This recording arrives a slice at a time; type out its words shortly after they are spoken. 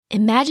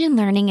Imagine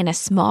learning in a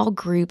small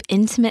group,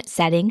 intimate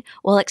setting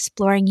while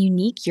exploring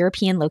unique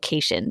European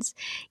locations.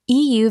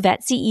 EU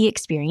Vet CE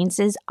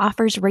Experiences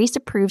offers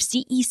race-approved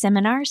CE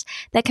seminars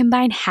that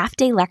combine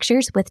half-day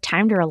lectures with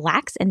time to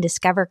relax and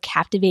discover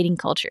captivating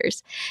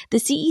cultures. The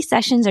CE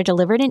sessions are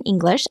delivered in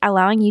English,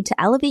 allowing you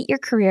to elevate your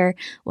career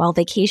while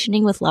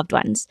vacationing with loved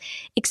ones.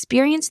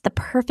 Experience the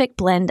perfect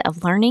blend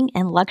of learning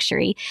and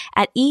luxury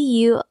at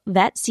EU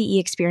Vet CE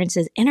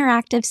Experiences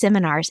interactive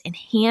seminars in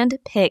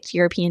hand-picked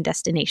European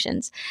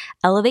destinations.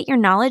 Elevate your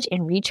knowledge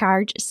and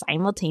recharge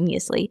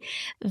simultaneously.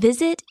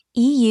 Visit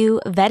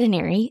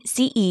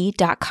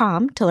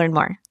euveterinaryce.com to learn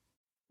more.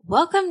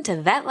 Welcome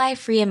to Vet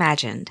Life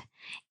Reimagined.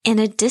 In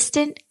a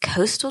distant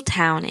coastal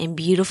town in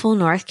beautiful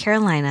North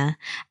Carolina,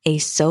 a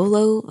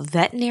solo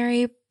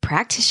veterinary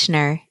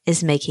practitioner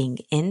is making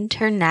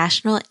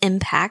international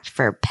impact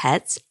for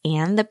pets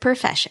and the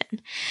profession.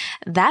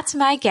 That's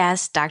my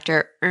guest,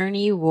 Dr.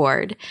 Ernie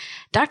Ward.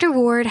 Dr.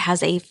 Ward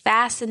has a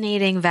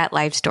fascinating vet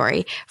life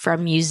story,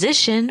 from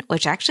musician,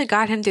 which actually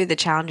got him through the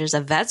challenges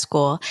of vet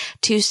school,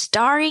 to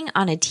starring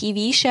on a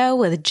TV show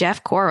with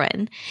Jeff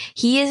Corwin.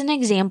 He is an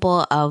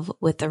example of,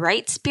 with the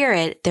right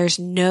spirit, there's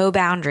no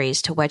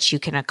boundaries to what you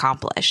can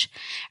accomplish.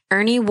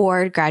 Ernie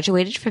Ward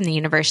graduated from the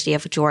University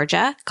of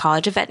Georgia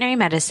College of Veterinary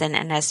Medicine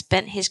and has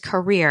spent his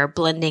career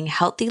blending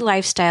healthy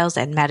lifestyles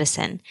and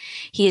medicine.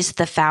 He is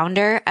the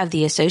founder of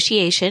the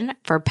Association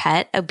for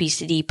Pet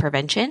Obesity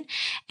Prevention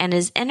and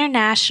is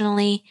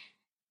internationally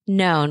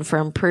known for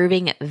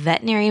improving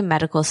veterinary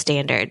medical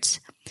standards.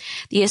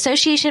 The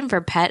Association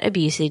for Pet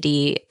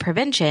Obesity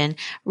Prevention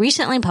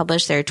recently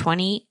published their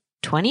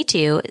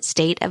 2022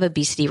 State of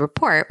Obesity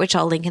Report, which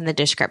I'll link in the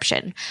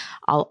description.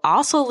 I'll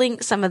also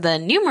link some of the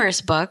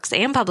numerous books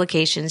and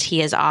publications he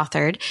has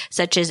authored,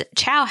 such as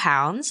Chow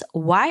Hounds,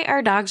 Why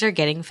Our Dogs Are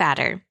Getting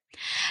Fatter.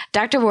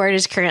 Dr. Ward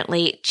is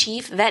currently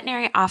Chief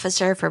Veterinary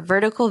Officer for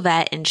Vertical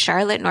Vet in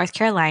Charlotte, North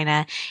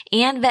Carolina,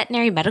 and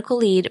Veterinary Medical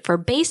Lead for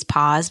Base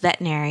Paws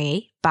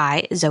Veterinary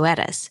by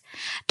Zoetis.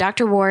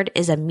 Dr. Ward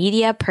is a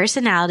media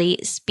personality,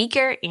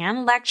 speaker,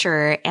 and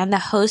lecturer, and the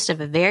host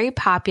of a very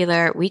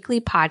popular weekly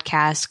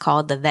podcast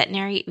called The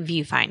Veterinary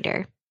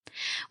Viewfinder.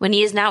 When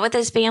he is not with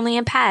his family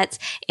and pets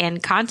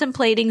and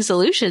contemplating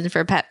solutions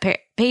for pet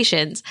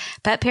patients,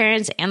 pet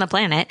parents, and the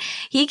planet,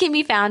 he can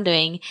be found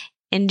doing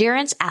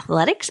endurance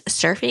athletics,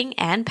 surfing,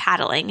 and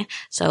paddling.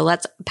 So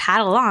let's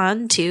paddle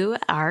on to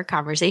our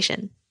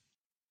conversation.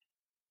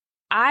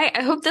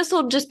 I hope this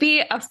will just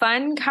be a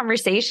fun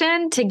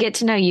conversation to get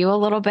to know you a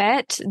little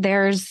bit.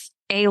 There's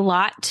a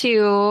lot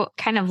to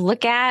kind of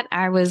look at.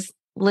 I was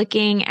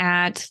looking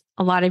at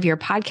a lot of your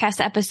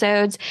podcast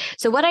episodes.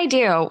 So what I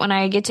do when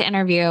I get to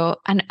interview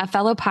a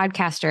fellow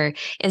podcaster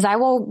is I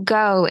will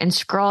go and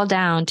scroll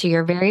down to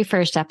your very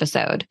first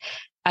episode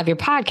of your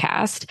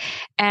podcast.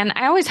 And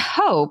I always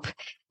hope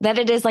that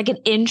it is like an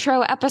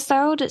intro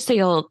episode. So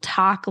you'll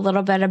talk a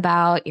little bit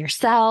about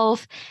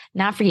yourself.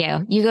 Not for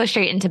you. You go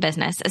straight into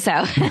business.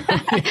 So,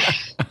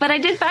 but I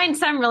did find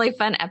some really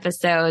fun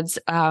episodes.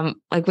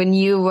 Like when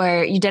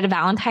you did a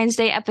Valentine's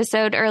Day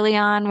episode early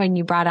on when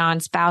you brought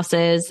on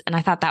spouses. And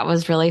I thought that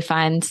was really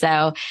fun.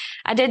 So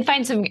I did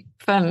find some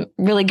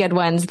really good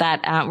ones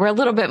that were a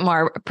little bit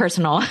more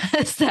personal.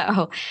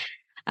 So,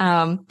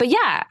 but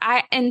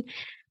yeah,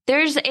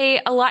 there's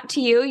a lot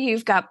to you.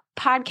 You've got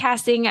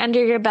podcasting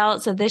under your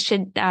belt, so this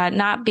should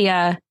not be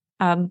a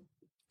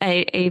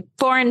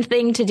foreign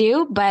thing to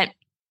do. But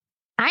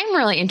I'm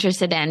really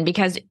interested in,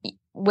 because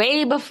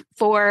way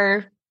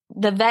before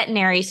the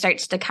veterinary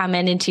starts to come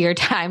into your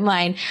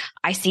timeline,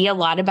 I see a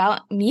lot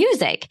about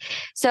music.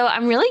 So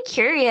I'm really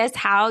curious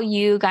how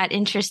you got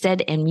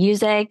interested in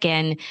music,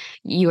 and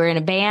you were in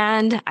a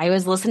band. I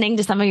was listening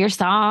to some of your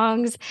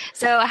songs.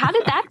 So how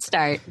did that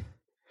start?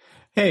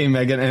 Hey,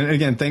 Megan. And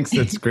again, thanks.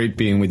 It's great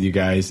being with you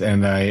guys.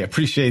 And I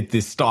appreciate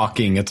the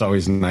stalking. It's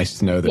always nice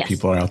to know that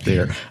people are out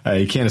there.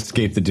 You can't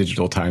escape the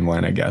digital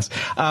timeline, I guess.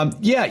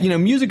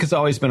 Music has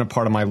always been a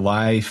part of my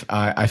life.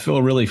 I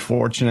feel really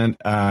fortunate.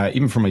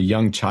 Even from a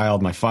young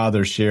child, my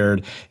father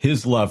shared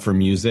his love for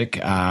music,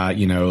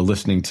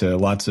 listening to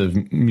lots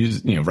of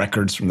music,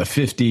 records from the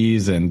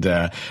 50s,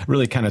 and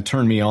really kind of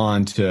turned me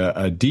on to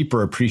a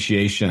deeper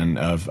appreciation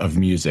of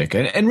music.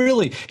 And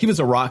really, he was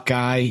a rock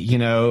guy,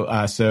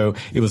 so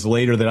it was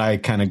later that I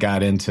kind of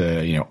got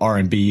into,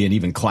 R&B and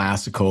even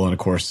classical, and of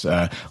course,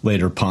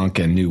 later punk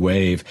and new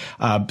wave.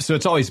 So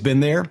it's always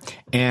been there.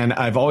 And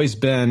I've always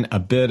been a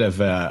bit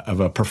of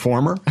a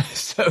performer.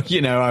 So,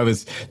 I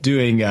was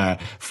doing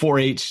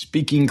 4-H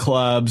speaking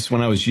clubs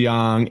when I was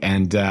young.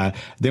 And then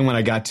when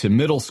I got to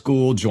middle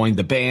school, joined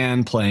the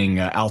band playing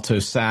alto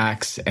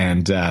sax.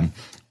 And so,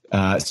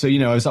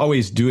 I was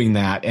always doing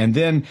that. And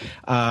then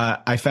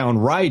I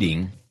found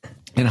writing.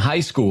 in high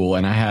school,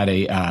 and I had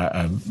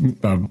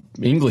a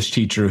English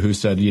teacher who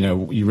said,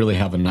 you really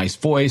have a nice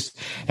voice.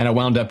 And I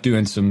wound up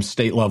doing some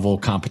state level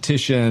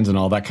competitions and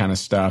all that kind of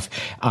stuff.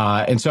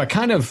 And so I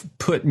kind of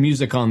put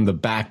music on the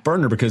back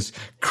burner because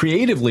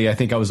creatively, I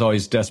think I was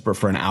always desperate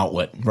for an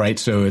outlet, right?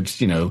 So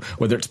it's,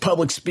 whether it's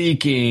public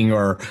speaking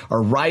or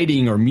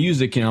writing or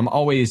music, I'm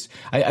always,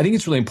 I think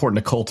it's really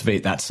important to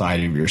cultivate that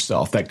side of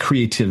yourself. That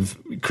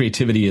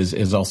creativity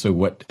is also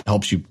what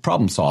helps you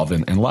problem solve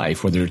in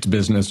life, whether it's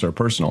business or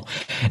personal.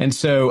 And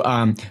so,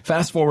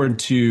 fast forward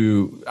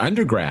to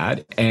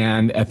undergrad.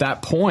 And at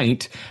that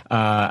point,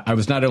 I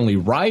was not only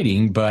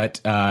writing, but,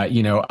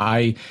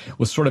 I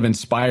was sort of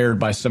inspired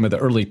by some of the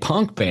early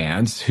punk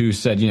bands who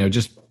said,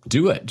 just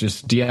do it,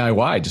 just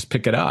DIY, just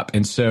pick it up.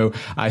 And so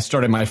I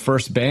started my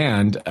first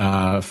band,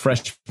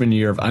 freshman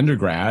year of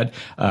undergrad,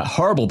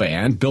 horrible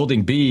band,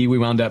 Building B. We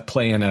wound up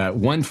playing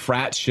one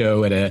frat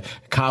show at a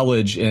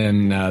college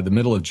in the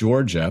middle of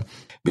Georgia.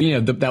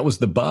 But, that was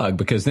the bug,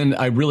 because then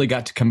I really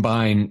got to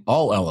combine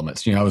all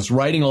elements. I was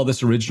writing all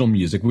this original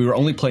music. We were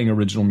only playing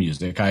original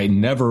music. I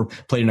never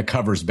played in a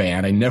covers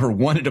band. I never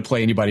wanted to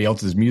play anybody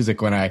else's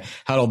music when I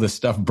had all this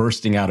stuff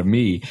bursting out of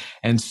me.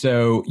 And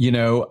so,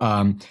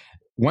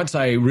 once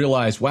I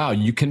realized, wow,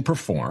 you can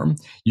perform,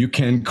 you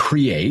can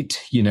create,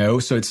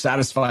 so it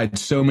satisfied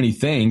so many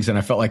things. And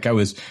I felt like I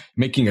was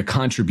making a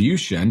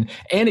contribution,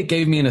 and it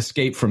gave me an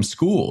escape from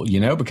school,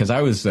 because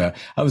I was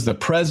the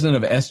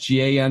president of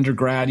SGA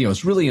undergrad, I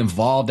was really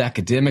involved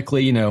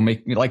academically,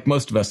 like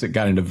most of us that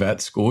got into vet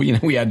school,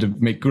 we had to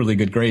make really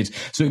good grades.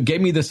 So it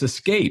gave me this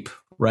escape.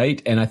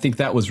 Right. And I think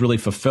that was really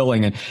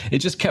fulfilling, and it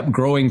just kept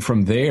growing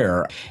from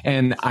there.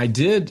 And I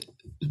did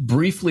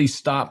briefly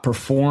stopped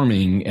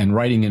performing and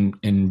writing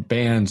in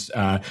bands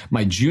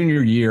my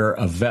junior year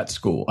of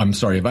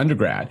of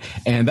undergrad.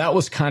 And that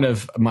was kind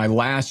of my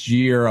last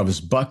year. I was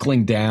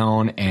buckling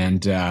down,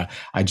 and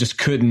I just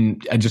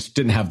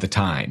didn't have the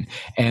time.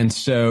 And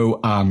so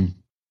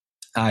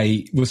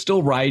I was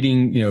still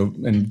writing,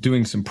 and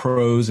doing some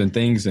prose and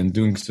things, and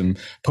doing some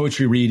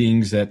poetry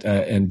readings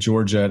in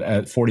Georgia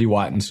at 40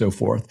 Watt and so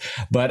forth.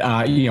 But,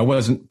 I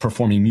wasn't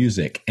performing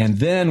music. And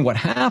then what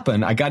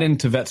happened, I got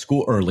into vet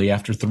school early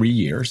after 3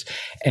 years.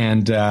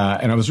 And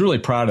I was really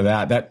proud of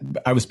that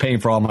I was paying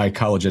for all my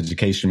college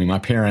education. My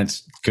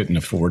parents couldn't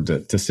afford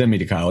to send me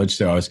to college.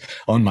 So I was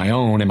on my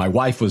own, and my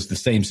wife was the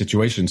same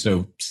situation.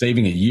 So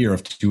saving a year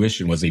of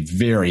tuition was a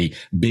very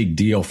big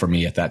deal for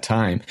me at that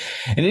time.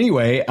 And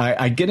anyway,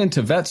 I get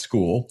into vet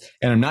school,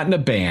 and I'm not in a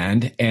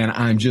band, and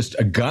I'm just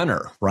a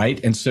gunner, right?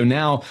 And so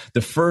now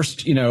the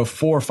first, 4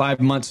 or 5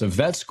 months of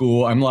vet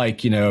school, I'm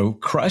like,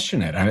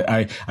 crushing it.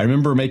 I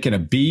remember making a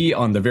B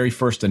on the very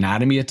first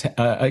anatomy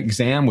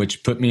exam,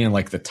 which put me in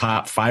like the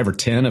top 5 or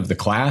 10 of the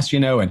class,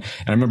 and I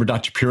remember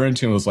Dr.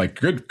 Purinton was like,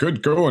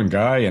 good going,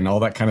 guy, and all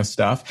that kind of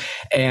stuff.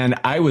 And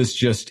I was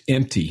just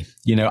empty.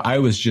 I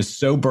was just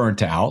so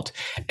burnt out.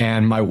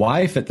 And my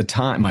wife at the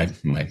time,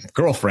 my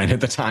girlfriend at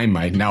the time,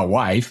 my now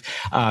wife,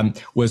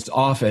 was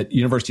off at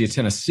University of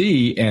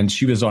Tennessee, and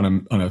she was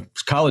on a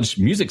college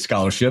music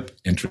scholarship.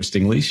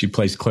 Interestingly, she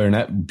plays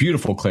clarinet,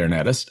 beautiful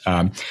clarinetist,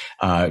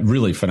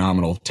 really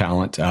phenomenal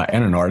talent,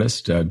 and an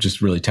artist,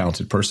 just really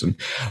talented person.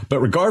 But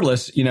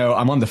regardless,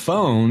 I'm on the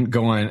phone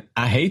going,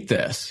 I hate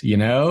this,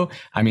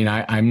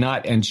 I'm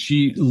not. And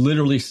she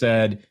literally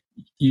said,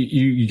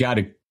 you got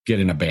to get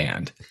in a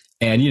band.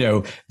 And,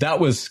 that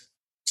was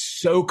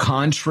so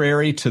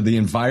contrary to the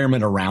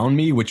environment around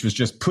me, which was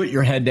just put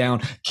your head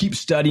down, keep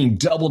studying,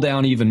 double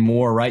down even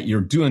more, right? You're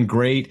doing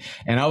great.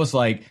 And I was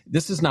like,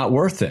 this is not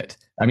worth it.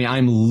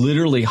 I'm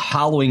literally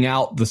hollowing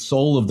out the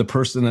soul of the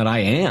person that I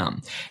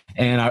am.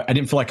 And I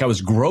didn't feel like I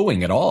was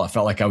growing at all. I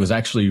felt like I was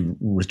actually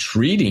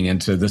retreating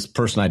into this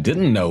person I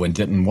didn't know and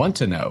didn't want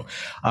to know.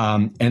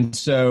 And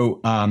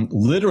so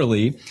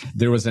literally,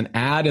 there was an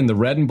ad in the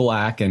Red and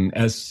Black. And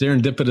as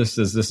serendipitous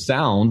as this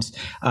sounds,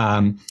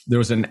 there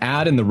was an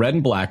ad in the Red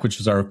and Black, which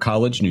was our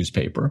college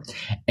newspaper.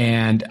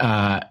 And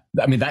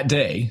that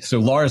day, so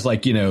Laura's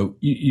like,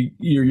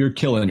 you're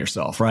killing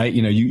yourself, right?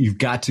 You've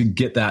got to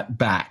get that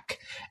back.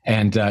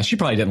 And she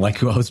probably didn't like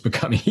who I was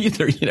becoming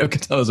either,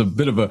 because I was a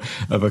bit of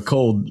a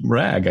cold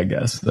rag, I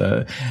guess,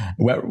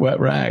 wet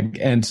rag.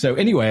 And so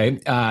anyway,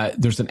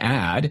 there's an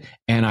ad,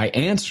 and I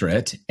answer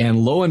it, and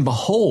lo and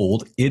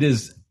behold, it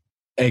is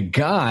a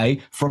guy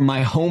from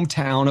my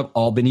hometown of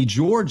Albany,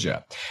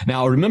 Georgia.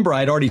 Now, remember,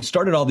 I'd already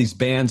started all these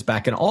bands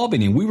back in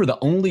Albany, and we were the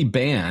only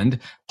band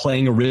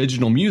playing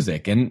original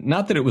music. And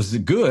not that it was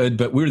good,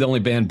 but we were the only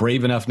band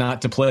brave enough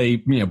not to play,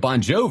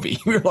 Bon Jovi.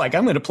 We were like,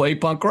 I'm going to play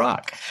punk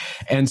rock.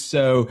 And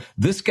so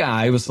this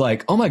guy was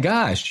like, oh my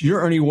gosh,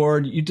 you're Ernie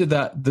Ward. You did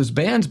those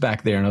bands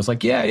back there. And I was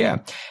like, yeah.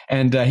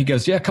 And he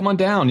goes, yeah, come on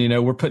down.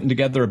 We're putting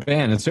together a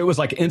band. And so it was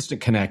like instant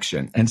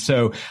connection. And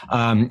so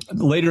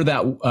later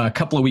a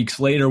couple of weeks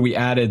later, we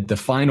added the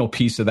final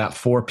piece of that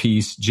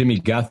 4-piece, Jimmy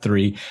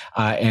Guthrie,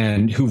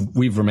 and who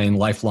we've remained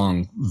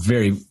lifelong,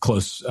 very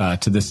close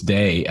to this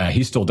day.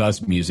 He still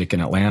does music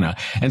in Atlanta.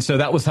 And so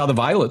that was how the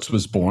Violets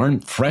was born.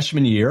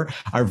 Freshman year,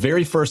 our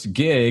very first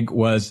gig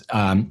was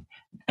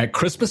at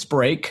Christmas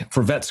break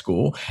for vet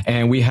school,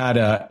 and we had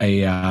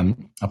a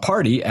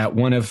party at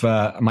one of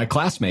my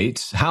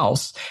classmates'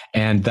 house,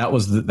 and that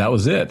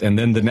was it. And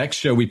then the next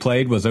show we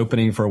played was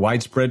opening for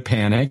Widespread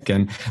Panic,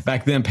 and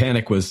back then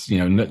Panic was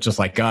just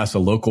like us, a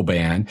local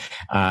band,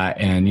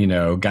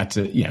 and got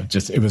to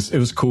just it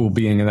was cool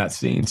being in that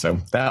scene. So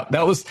that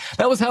was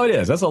how it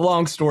is. That's a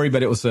long story,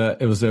 but it was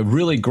a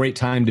really great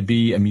time to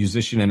be a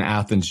musician in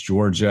Athens,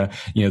 Georgia.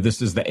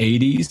 This is the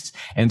 80s,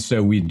 and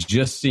so we'd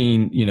just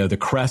seen the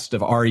crest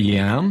of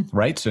REM,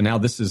 right? So now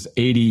this is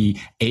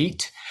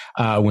 88.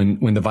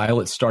 When the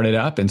Violets started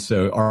up. And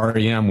so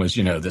REM was,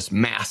 this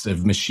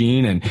massive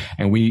machine,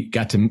 and we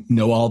got to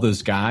know all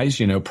those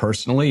guys,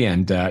 personally.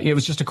 And, it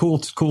was just a cool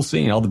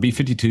scene. All the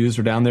B-52s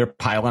were down there.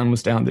 Pylon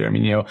was down there. I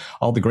mean,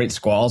 all the great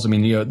squalls. I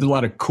mean, there's a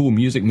lot of cool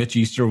music. Mitch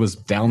Easter was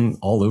down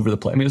all over the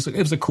place. I mean, it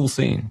was a cool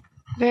scene.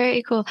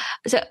 Very cool.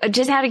 So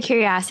just out of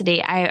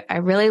curiosity, I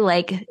really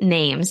like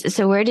names.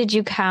 So where did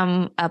you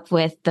come up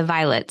with the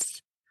Violets?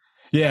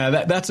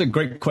 Yeah, that's a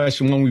great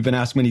question. One we've been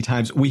asked many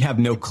times. We have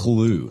no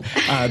clue.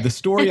 The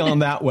story on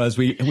that was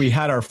we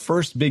had our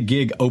first big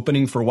gig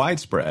opening for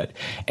Widespread.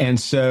 And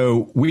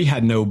so we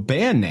had no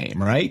band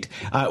name, right?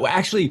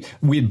 Actually,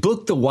 we had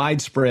booked the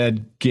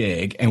Widespread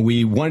gig, and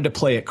we wanted to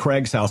play at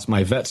Craig's house,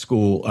 my vet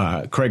school,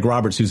 Craig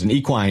Roberts, who's an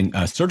equine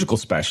surgical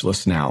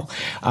specialist now.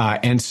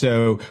 And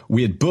so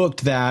we had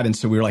booked that. And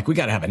so we were like, we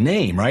got to have a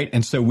name, right?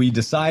 And so we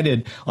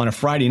decided on a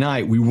Friday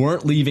night, we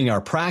weren't leaving our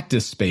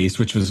practice space,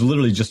 which was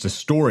literally just a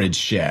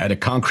storage shed, a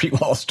concrete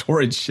wall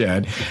storage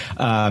shed.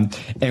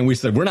 And we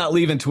said, we're not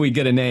leaving until we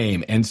get a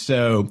name. And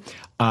so,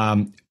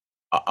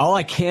 all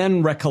I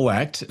can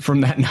recollect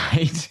from that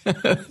night,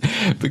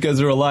 because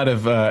there were a lot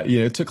of,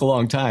 it took a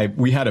long time.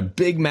 We had a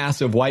big,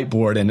 massive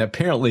whiteboard, and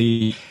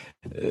apparently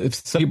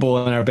some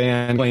people in our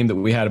band claimed that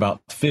we had about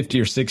 50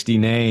 or 60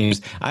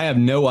 names. I have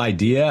no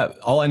idea.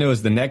 All I know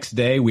is the next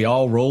day we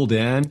all rolled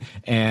in,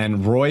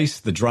 and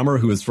Royce, the drummer,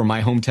 who was from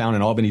my hometown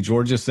in Albany,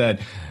 Georgia,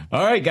 said,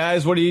 all right,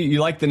 guys, what do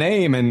you like the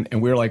name? And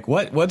we were like,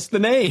 what's the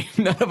name?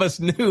 None of us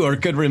knew or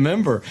could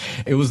remember.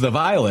 It was the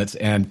Violets.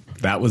 And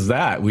that was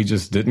that. We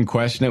just didn't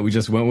question it. We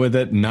just went with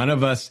it. None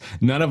of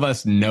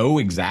us know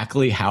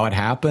exactly how it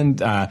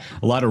happened. A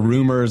lot of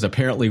rumors.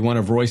 Apparently one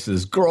of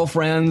Royce's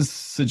girlfriends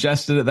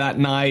suggested it that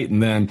night.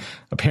 And then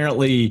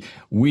apparently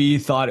we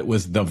thought it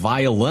was the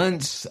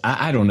Violence.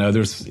 I don't know.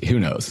 Who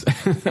knows?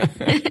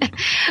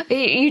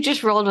 You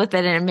just rolled with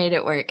it and it made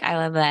it work. I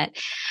love that.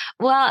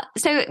 Well,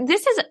 so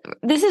this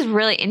is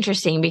really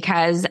interesting,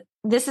 because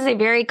this is a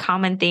very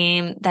common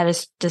theme that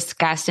is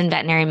discussed in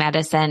veterinary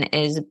medicine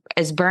is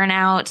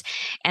burnout.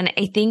 And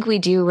I think we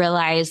do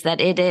realize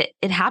that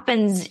it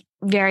happens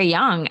very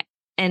young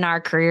in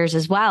our careers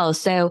as well.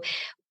 So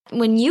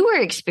when you were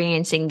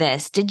experiencing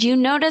this, did you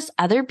notice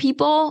other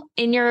people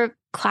in your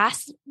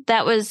class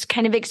that was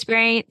kind of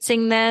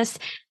experiencing this?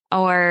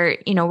 Or,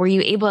 were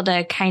you able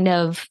to kind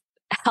of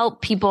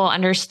help people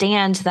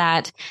understand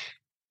that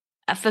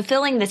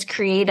fulfilling this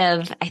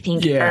creative, I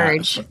think,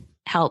 urge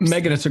helps?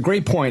 Megan, it's a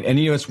great point. And,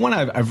 it's one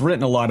I've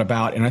written a lot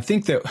about. And I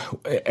think that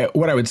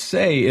what I would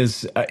say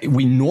is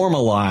we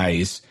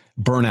normalize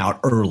burnout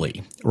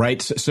early,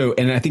 right? So,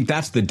 and I think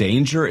that's the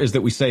danger, is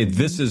that we say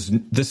this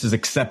is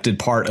accepted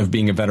part of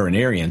being a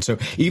veterinarian. So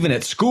even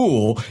at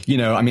school,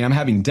 I'm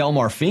having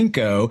Delmar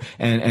Finko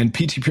and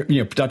PT,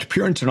 Dr.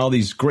 Purinton, all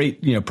these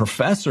great,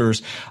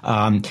 professors,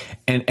 and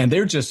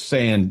they're just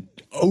saying,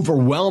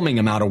 overwhelming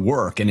amount of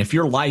work. And if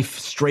your life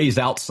strays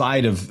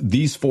outside of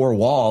these four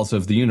walls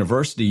of the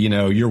university,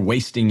 you're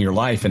wasting your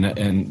life.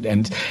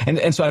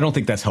 And so I don't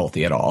think that's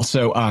healthy at all.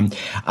 So,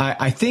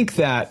 I think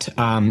that,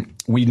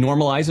 we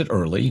normalize it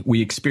early,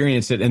 we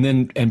experience it,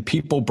 and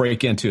people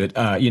break into it.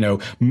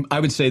 I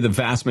would say the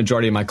vast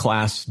majority of my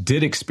class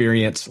did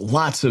experience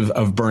lots of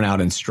burnout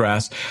and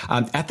stress.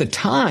 At the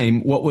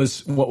time, what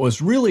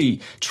was really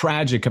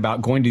tragic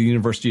about going to the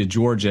University of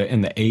Georgia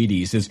in the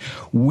 80s is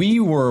we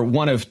were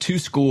one of two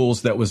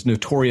schools that was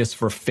notorious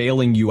for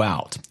failing you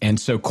out. And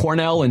so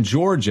Cornell and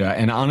Georgia,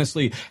 and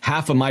honestly,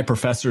 half of my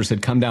professors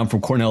had come down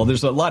from Cornell.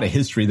 There's a lot of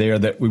history there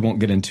that we won't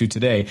get into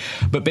today.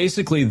 But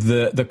basically,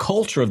 the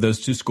culture of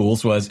those two schools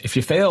was if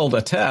you failed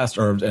a test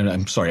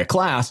a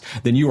class,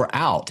 then you were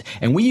out.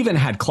 And we even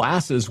had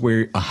classes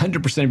where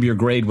 100% of your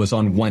grade was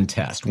on one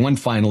test, one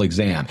final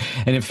exam.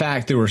 And in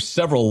fact, there were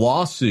several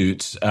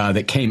lawsuits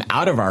that came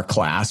out of our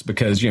class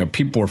because,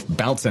 people were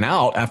bouncing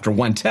out after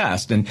one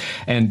test and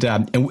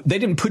they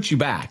didn't put you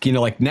back.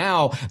 Like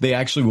now they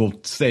actually will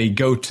say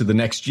go to the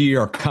next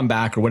year or come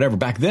back or whatever.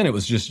 Back then it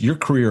was just your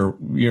career,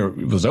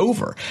 it was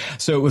over.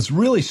 So it was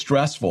really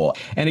stressful.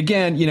 And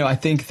again, I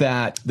think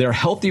that there are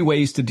healthy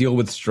ways to deal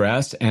with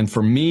stress. And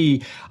for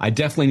me, I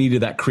definitely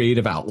needed that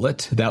creative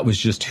outlet. That was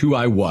just who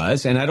I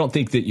was. And I don't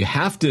think that you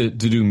have to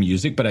do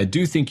music, but I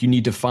do think you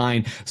need to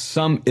find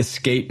some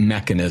escape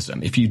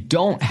mechanism. If you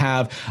don't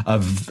have a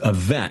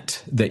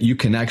vent that you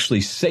can actually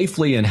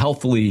safely and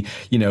healthily,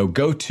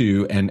 go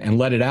to and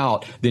let it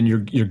out, then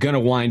you're going to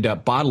wind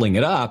up bottling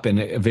it up and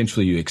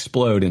eventually you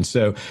explode. And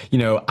so,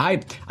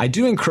 I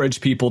do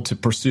encourage people to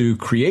pursue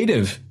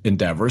creative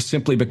endeavors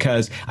simply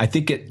because I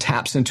think it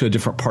taps into a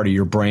different part of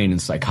your brain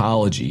and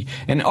psychology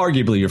and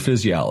arguably your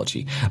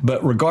physiology.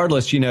 But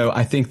regardless,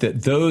 I think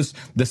that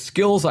the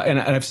skills, and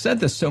I've said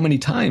this so many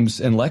times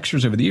in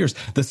lectures over the years,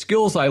 the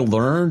skills I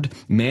learned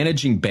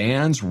managing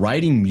bands,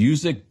 writing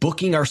music,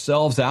 booking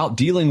ourselves out,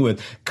 dealing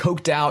with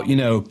coked out,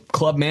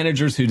 club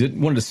managers who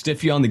didn't want to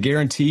stiff you on the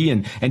guarantee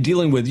and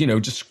dealing with,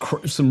 just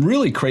some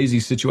really crazy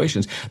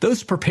situations.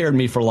 Those prepared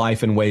me for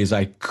life in ways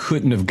I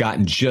couldn't have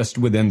gotten just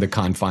within the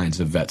confines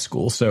of vet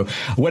school. So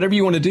whatever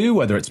you want to do,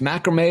 whether it's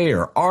macrame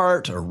or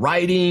art or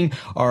writing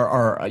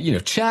or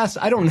chess,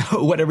 I don't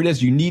know, whatever it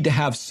is, you need to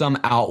have some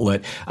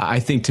outlet, I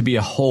think, to be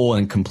a whole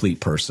and complete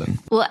person.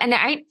 Well, and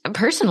I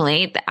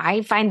personally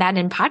find that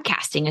in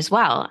podcasting as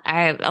well.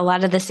 A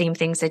lot of the same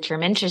things that you're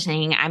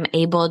mentioning, I'm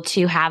able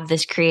to have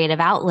this creative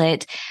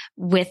outlet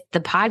with the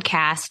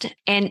podcast.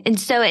 And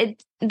so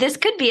this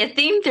could be a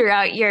theme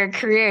throughout your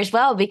career as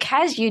well,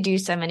 because you do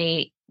so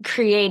many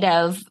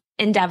creative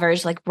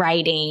endeavors like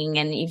writing,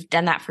 and you've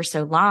done that for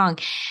so long.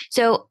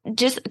 So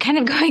just kind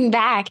of going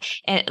back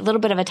a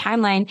little bit of a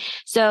timeline.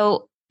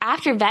 So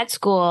after vet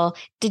school,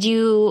 did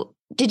you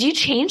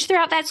change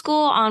throughout vet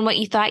school on what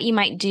you thought you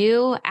might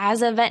do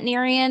as a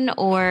veterinarian,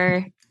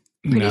 or?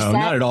 No,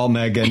 not at all,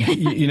 Megan.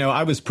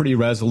 I was pretty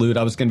resolute.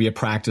 I was going to be a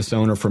practice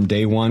owner from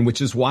day one, which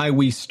is why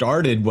we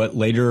started what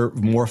later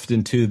morphed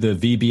into the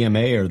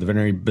VBMA, or the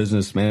Veterinary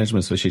Business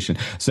Management Association.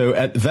 So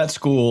at vet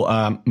school,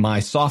 my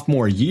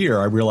sophomore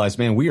year, I realized,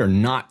 man, we are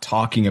not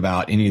talking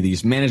about any of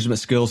these management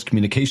skills,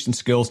 communication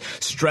skills,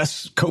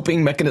 stress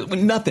coping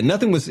mechanism, nothing.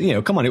 Nothing was,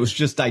 come on, it was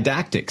just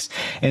didactics.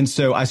 And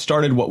so I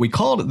started what we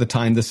called at the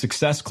time the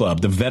Success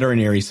Club, the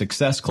Veterinary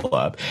Success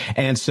Club.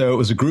 And so it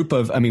was a group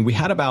of, we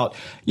had about,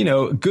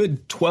 good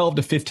 12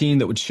 to 15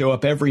 that would show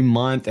up every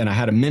month. And I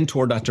had a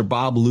mentor, Dr.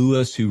 Bob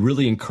Lewis, who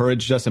really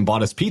encouraged us and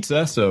bought us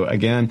pizza. So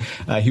again,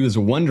 he was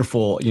a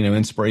wonderful,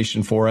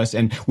 inspiration for us.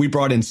 And we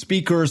brought in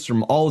speakers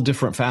from all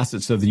different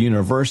facets of the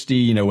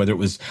university, whether it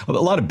was a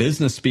lot of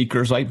business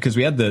speakers, right? Because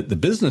we had the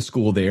business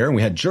school there, and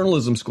we had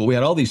journalism school. We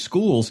had all these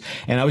schools.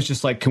 And I was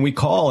just like, can we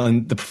call?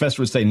 And the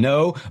professor would say,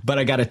 no, but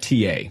I got a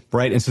TA,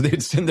 right? And so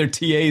they'd send their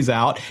TAs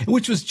out,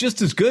 which was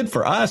just as good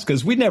for us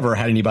because we never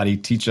had anybody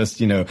teach us,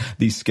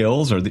 these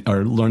skills or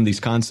learn these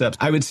concepts.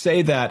 I would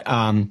say that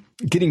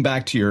getting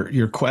back to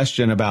your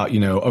question about,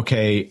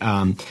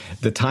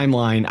 the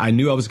timeline, I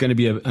knew I was going to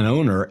be an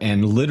owner.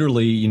 And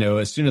literally,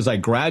 as soon as I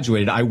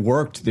graduated, I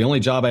worked. The only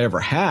job I ever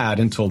had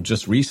until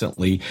just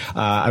recently,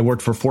 I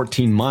worked for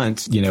 14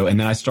 months, and then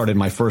I started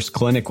my first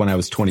clinic when I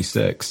was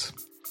 26.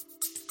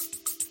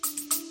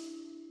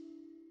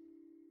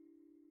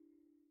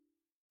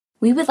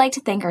 We would like to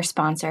thank our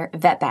sponsor,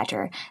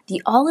 VetBadger,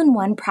 the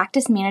all-in-one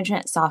practice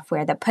management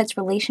software that puts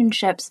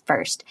relationships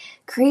first.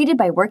 Created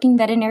by working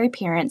veterinary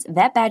parents,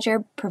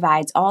 VetBadger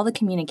provides all the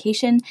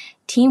communication,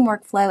 team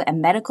workflow,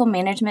 and medical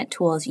management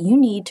tools you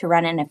need to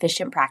run an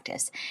efficient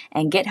practice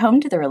and get home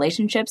to the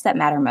relationships that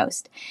matter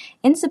most.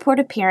 In support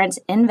of parents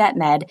in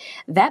VetMed,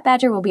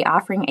 VetBadger will be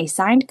offering a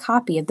signed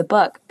copy of the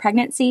book,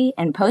 Pregnancy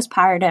and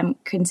Postpartum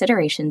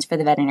Considerations for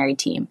the Veterinary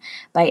Team,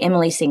 by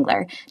Emily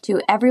Singler,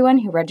 to everyone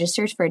who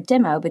registers for a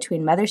demo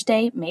between Mother's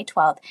Day, May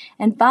 12th,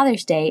 and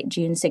Father's Day,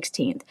 June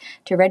 16th.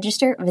 To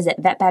register, visit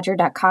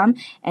vetbadger.com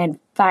and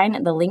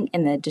find the link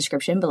in the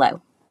description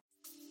below.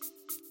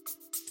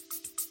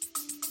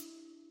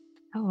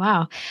 Oh,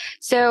 wow.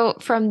 So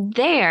from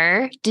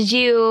there,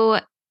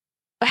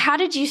 how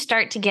did you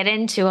start to get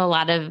into a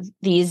lot of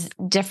these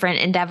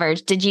different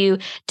endeavors? Did you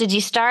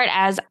start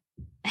as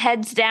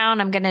heads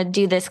down, I'm going to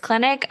do this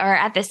clinic, or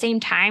at the same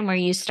time, were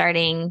you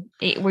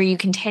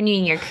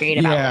continuing your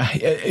creative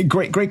outlet? Yeah,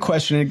 great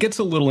question. It gets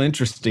a little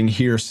interesting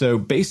here. So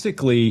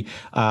basically,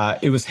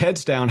 it was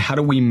heads down. How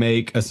do we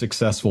make a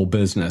successful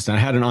business? And I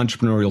had an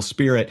entrepreneurial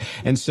spirit.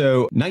 And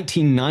so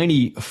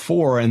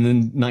 1994 and then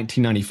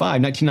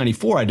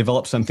 1994, I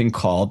developed something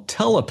called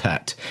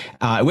Telepet.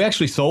 We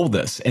actually sold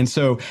this. And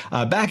so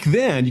back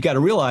then, you got to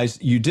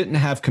realize you didn't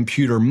have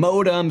computer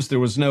modems. There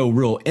was no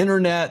real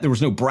internet. There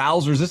was no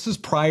browsers. This is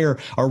prior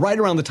or right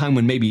around the time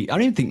when maybe, I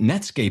don't even think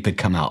Netscape had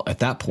come out at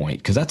that point,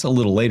 because that's a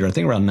little later, I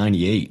think around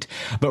 98.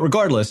 But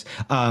regardless,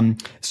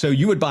 so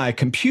you would buy a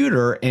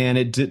computer and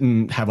it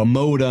didn't have a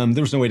modem.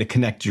 There was no way to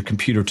connect your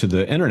computer to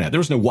the internet. There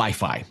was no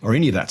Wi-Fi or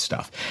any of that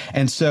stuff.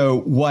 And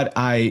so what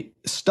I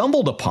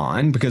stumbled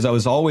upon, because I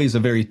was always a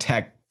very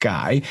tech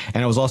guy,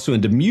 and I was also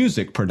into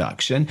music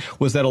production,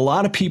 was that a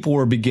lot of people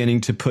were beginning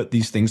to put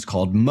these things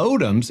called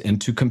modems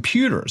into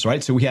computers,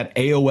 right? So we had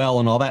AOL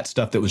and all that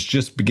stuff that was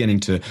just beginning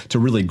to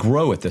really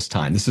grow at this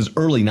time. This is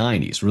early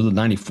 90s, really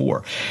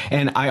 94.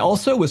 And I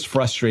also was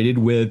frustrated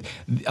with,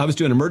 I was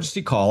doing an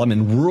emergency call. I'm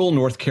in rural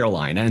North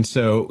Carolina. And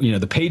so,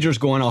 the pager's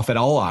going off at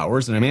all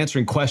hours, and I'm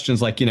answering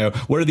questions like,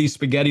 what are these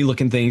spaghetti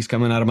looking things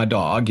coming out of my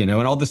dog, and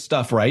all this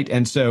stuff, right?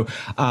 And so,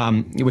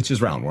 which is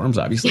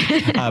roundworms, obviously.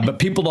 But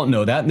people don't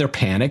know that, and they're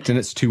panicked. panicked and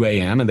it's 2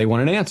 a.m. and they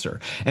want an answer.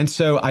 And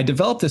so I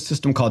developed this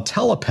system called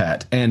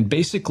Telepet. And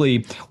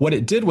basically what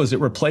it did was it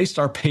replaced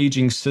our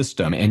paging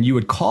system, and you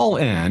would call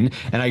in,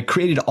 and I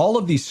created all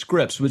of these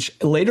scripts, which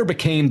later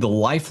became the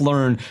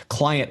LifeLearn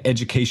client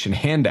education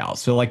handout.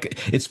 So like,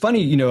 it's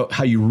funny,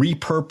 how you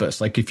repurpose,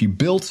 like if you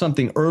build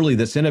something early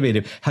that's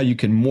innovative, how you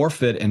can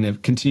morph it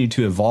and continue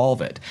to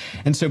evolve it.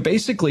 And so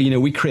basically,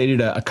 we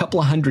created a couple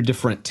of hundred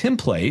different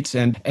templates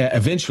and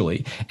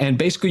eventually, and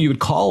basically you would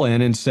call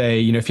in and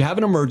say, if you have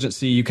an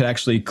emergency, you could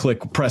actually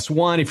press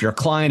 1 if you're a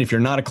client, if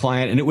you're not a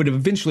client, and it would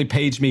eventually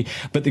page me.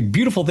 But the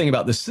beautiful thing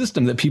about the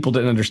system that people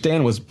didn't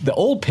understand was the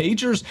old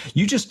pagers,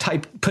 you just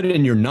put it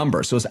in your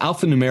number. So it's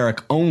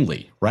alphanumeric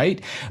only,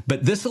 right?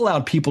 But this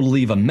allowed people to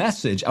leave a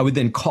message. I would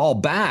then call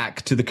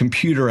back to the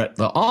computer at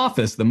the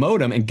office, the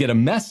modem, and get a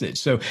message.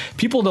 So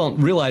people don't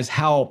realize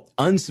how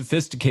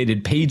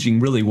unsophisticated paging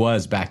really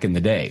was back in the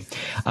day.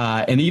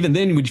 And even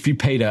then, if you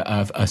paid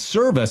a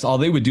service, all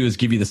they would do is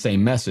give you the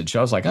same message. So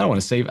I was like, I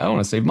want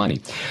to save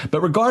money.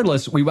 But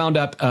regardless, we wound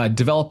up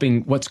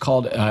developing what's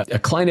called a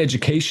client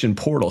education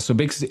portal. So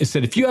basically, it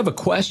said, if you have a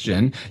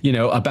question,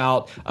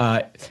 about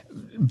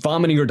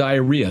vomiting or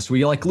diarrhea. So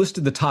we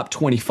listed the top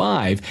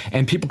 25,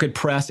 and people could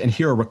press and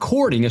hear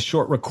a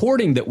short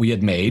recording that we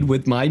had made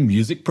with my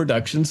music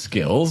production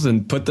skills,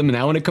 and put them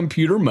now in a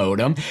computer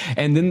modem.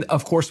 And then,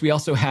 of course, we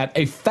also had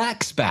a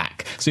fax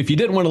back. So if you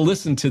didn't want to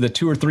listen to the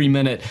 2 or 3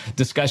 minute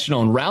discussion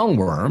on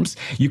roundworms,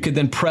 you could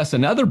then press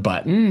another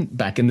button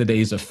back in the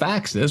days of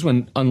faxes,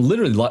 when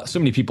literally so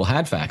many people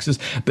had faxes,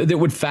 but they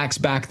would fax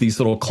back these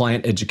little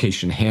client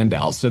education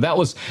handouts. So that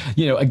was,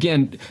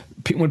 again,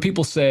 when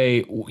people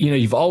say,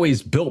 you've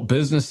always built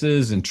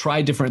businesses and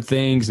tried different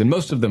things, and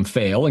most of them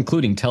fail,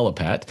 including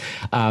Telepet,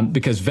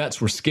 because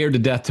vets were scared to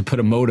death to put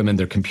a modem in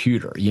their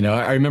computer.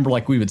 I remember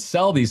we would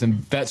sell these, and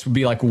vets would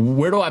be like,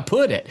 where do I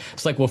put it?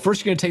 It's like, well,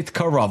 first you're going to take the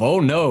cover off. Oh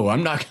no,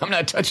 I'm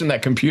not touching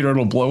that computer.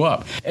 It'll blow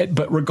up.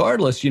 But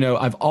regardless,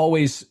 I've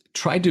always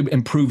tried to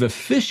improve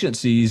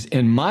efficiencies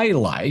in my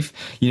life,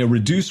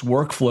 reduce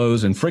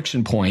workflows and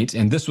friction points.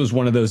 And this was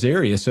one of those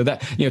areas. So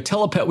that,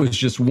 Telepet was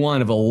just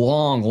one of a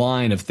long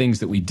line of things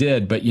that we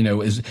did. But,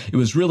 it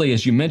was really,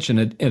 as you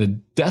mentioned, a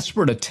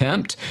desperate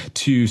attempt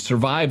to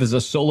survive as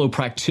a solo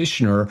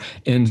practitioner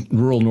in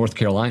rural North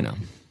Carolina.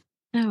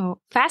 Oh,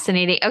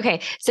 fascinating.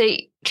 Okay. So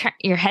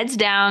your head's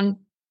down,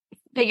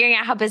 figuring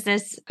out how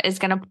business is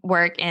going to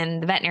work in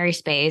the veterinary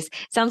space.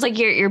 Sounds like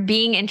you're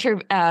being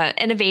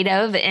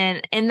innovative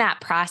in that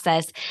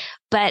process.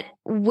 But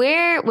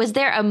was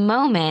there a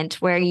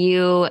moment where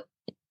you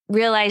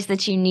realized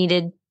that you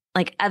needed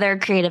other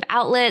creative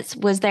outlets?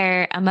 Was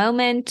there a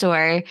moment,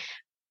 or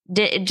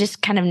did it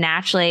just kind of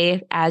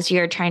naturally, as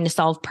you're trying to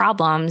solve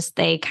problems,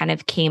 they kind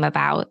of came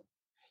about?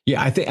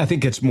 Yeah, I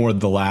think it's more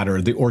the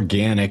latter, the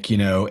organic,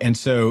 and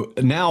so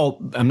now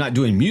I'm not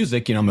doing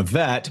music, I'm a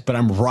vet, but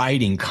I'm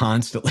writing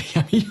constantly.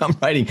 I'm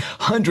writing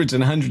hundreds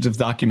and hundreds of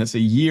documents a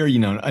year,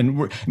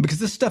 and because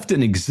this stuff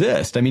didn't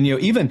exist.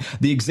 Even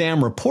the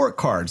exam report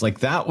cards,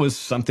 that was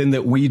something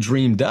that we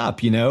dreamed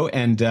up,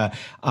 and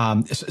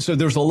so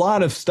there's a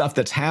lot of stuff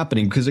that's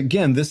happening, because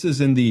again, this is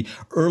in the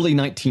early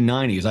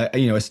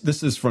 1990s.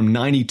 This is from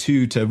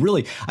 92 to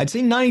really, I'd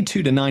say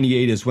 92 to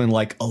 98 is when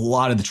a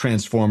lot of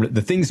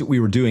the things that we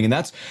were doing.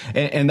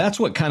 And that's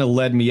what kind of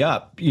led me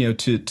up,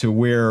 to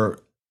where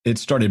it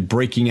started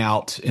breaking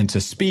out into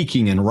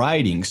speaking and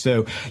writing.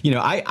 So,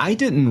 I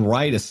didn't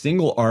write a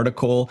single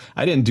article.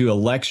 I didn't do a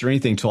lecture or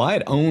anything until I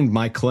had owned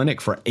my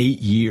clinic for 8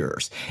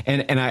 years.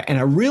 And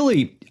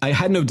I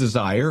had no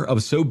desire. I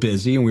was so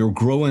busy, and we were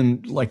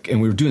growing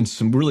and we were doing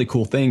some really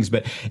cool things.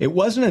 But it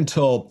wasn't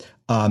until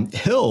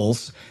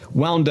Hills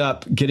wound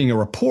up getting a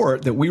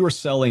report that we were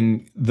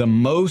selling the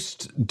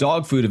most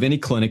dog food of any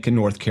clinic in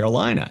North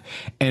Carolina.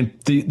 And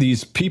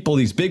these people,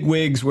 these big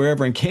wigs,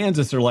 wherever in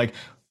Kansas, are like,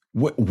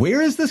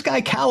 where is this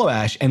guy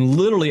Calabash? And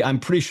literally, I'm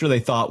pretty sure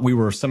they thought we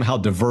were somehow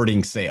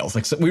diverting sales.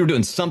 We were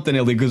doing something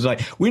illegal. It was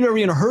we never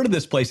even heard of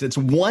this place. It's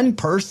one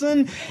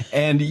person.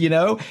 And,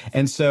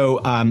 and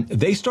so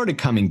they started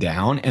coming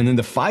down. And then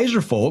the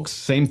Pfizer folks,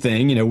 same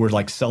thing,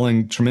 were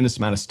selling tremendous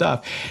amount of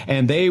stuff.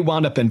 And they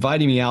wound up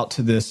inviting me out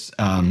to this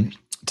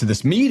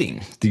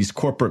meeting, these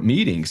corporate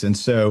meetings. And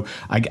so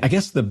I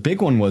guess the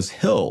big one was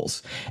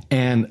Hills.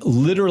 And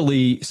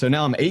literally, so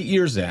now I'm 8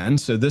 years in.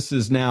 So this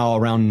is now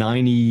around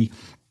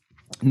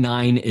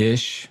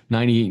 99-ish,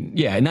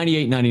 98,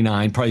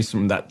 99, probably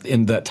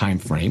in that time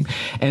frame.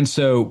 And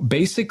so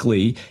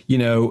basically,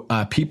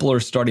 people are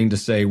starting to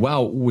say,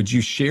 wow, would you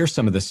share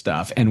some of this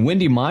stuff? And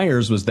Wendy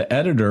Myers was the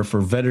editor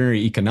for Veterinary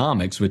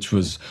Economics, which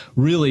was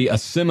really a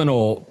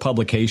seminal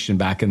publication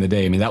back in the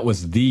day. That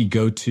was the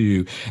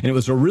go-to. And it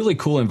was a really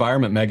cool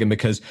environment, Megan,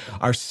 because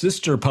our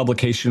sister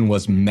publication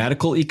was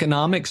Medical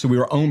Economics. So we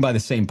were owned by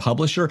the same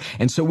publisher.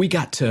 And so we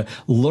got to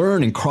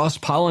learn and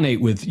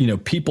cross-pollinate with,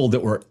 people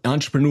that were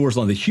entrepreneurs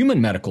on the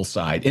human medical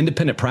side,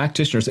 independent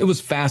practitioners. It was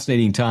a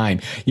fascinating time.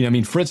 You know, I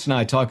mean, Fritz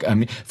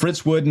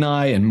Wood and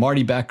I and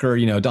Marty Becker,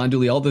 you know, Don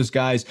Dooley, all those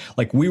guys,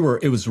 like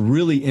it was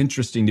really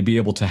interesting to be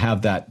able to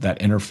have that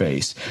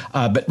interface.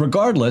 But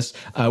regardless,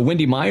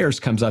 Wendy Myers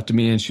comes up to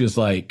me and she was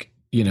like,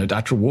 you know,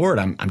 Dr. Ward,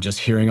 I'm just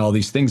hearing all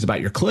these things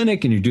about your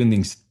clinic and you're doing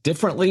things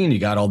differently and you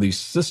got all these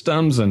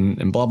systems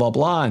and blah, blah,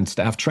 blah, and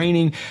staff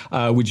training.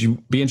 Would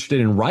you be interested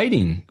in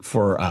writing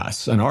for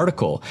us an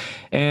article?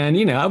 And,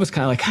 you know, I was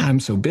kind of like, I'm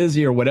so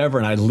busy or whatever.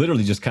 And I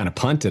literally just kind of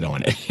punted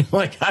on it.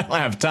 Like, I don't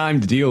have time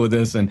to deal with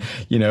this. And,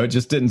 you know, I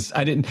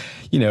didn't,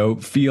 you know,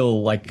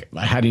 feel like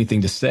I had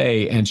anything to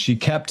say. And she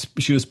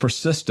was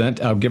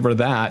persistent. I'll give her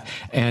that.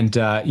 And,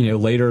 you know,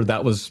 later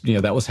that was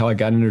how I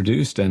got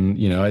introduced. And,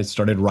 you know, I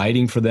started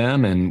writing for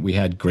them and we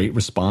had great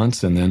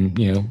response. And then,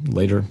 you know,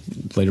 later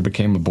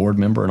became a board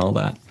member and all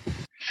that.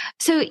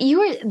 So you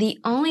were the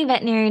only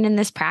veterinarian in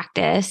this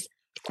practice.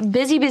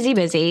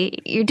 Busy.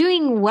 You're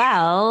doing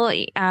well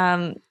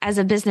as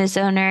a business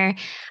owner.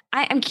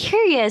 I'm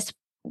curious,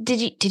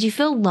 did you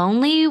feel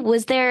lonely?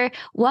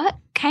 What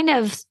kind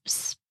of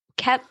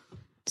kept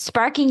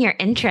sparking your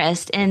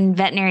interest in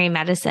veterinary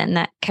medicine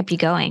that kept you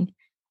going?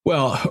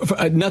 Well,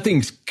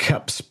 nothing's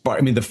kept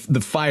I mean,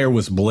 the fire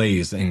was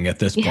blazing at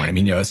this point. I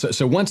mean, you know,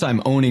 so once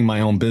I'm owning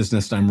my own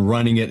business, I'm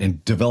running it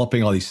and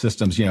developing all these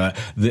systems, you know,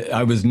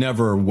 I was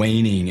never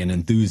waning in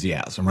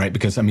enthusiasm, right?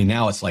 Because I mean,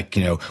 now it's like,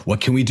 you know, what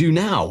can we do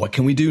now? What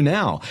can we do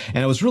now? And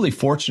I was really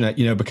fortunate,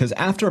 you know, because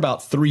after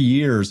about 3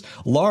 years,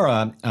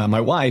 Laura, my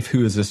wife,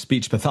 who is a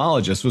speech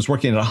pathologist, was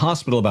working at a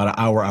hospital about an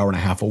hour and a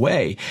half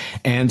away.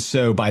 And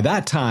so by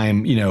that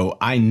time, you know,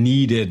 I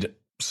needed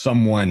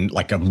someone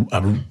like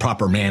a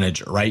proper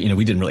manager, right? You know,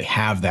 we didn't really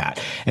have that.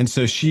 And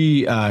so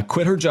she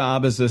quit her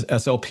job as a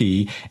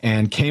SLP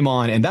and came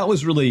on. And that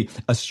was really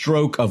a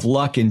stroke of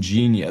luck and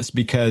genius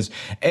because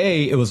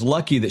it was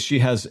lucky that she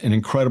has an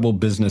incredible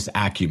business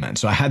acumen.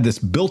 So I had this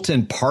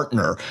built-in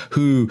partner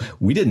who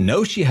we didn't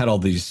know she had all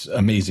these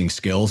amazing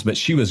skills, but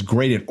she was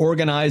great at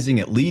organizing,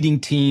 at leading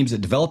teams,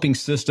 at developing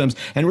systems,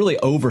 and really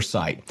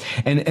oversight.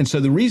 And so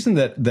the reason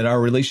that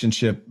our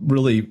relationship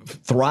really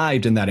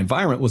thrived in that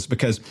environment was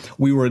because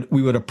we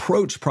would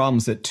approach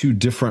problems with two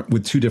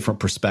different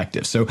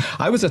perspectives. So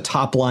I was a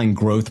top line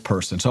growth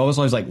person. So I was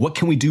always like, what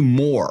can we do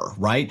more,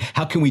 right?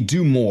 How can we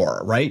do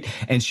more, right?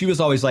 And she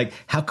was always like,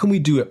 how can we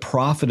do it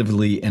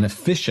profitably and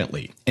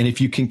efficiently? And if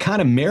you can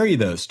kind of marry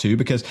those two,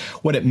 because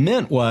what it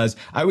meant was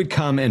I would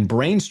come and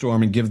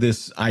brainstorm and give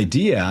this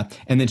idea,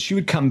 and then she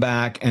would come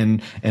back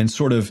and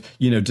sort of,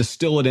 you know,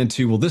 distill it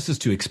into, well, this is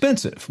too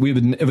expensive.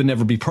 It would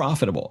never be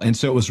profitable. And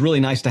so it was really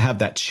nice to have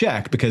that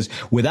check because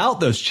without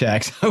those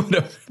checks, I would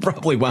have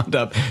probably wound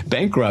up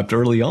bankrupt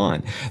early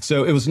on.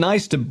 So it was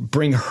nice to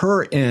bring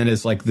her in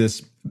as like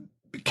this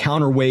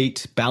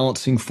counterweight,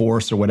 balancing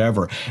force or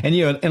whatever. And,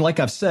 you know, and like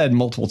I've said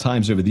multiple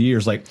times over the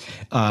years, like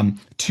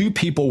two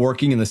people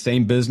working in the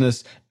same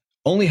business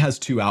only has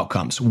two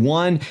outcomes.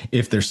 One,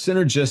 if they're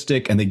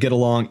synergistic and they get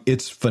along,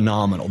 it's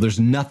phenomenal. There's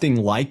nothing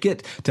like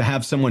it to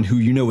have someone who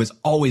you know has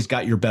always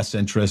got your best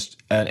interest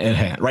at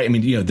hand, right? I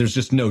mean, you know, there's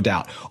just no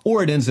doubt.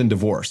 Or it ends in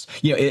divorce.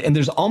 You know, and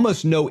there's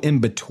almost no in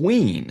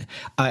between.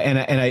 And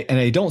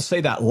I don't say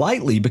that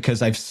lightly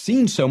because I've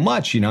seen so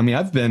much. You know, I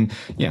mean,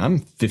 I'm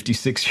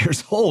 56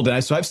 years old,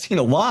 so I've seen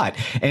a lot.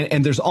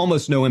 And there's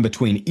almost no in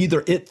between.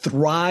 Either it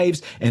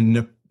thrives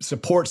and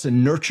supports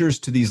and nurtures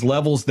to these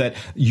levels that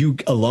you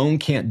alone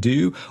can't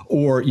do.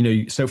 Or, you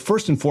know, so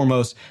first and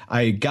foremost,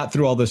 I got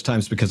through all those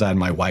times because I had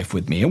my wife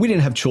with me and we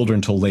didn't have children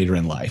until later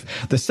in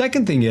life. The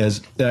second thing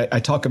is that I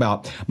talk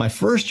about my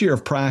first year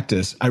of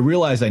practice, I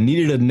realized I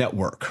needed a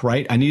network,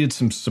 right? I needed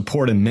some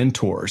support and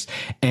mentors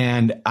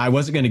and I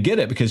wasn't going to get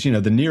it because, you know,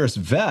 the nearest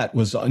vet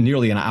was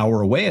nearly an hour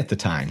away at the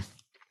time.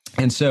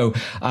 And so,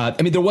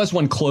 I mean, there was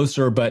one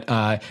closer, but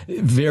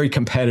very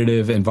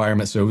competitive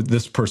environment. So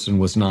this person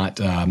was not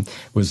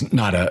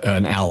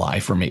an ally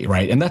for me,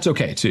 right? And that's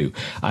okay too.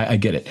 I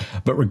get it.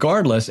 But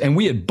regardless, and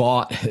we had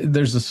bought.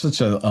 There's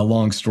such a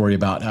long story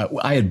about.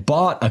 I had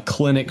bought a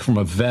clinic from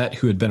a vet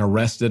who had been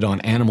arrested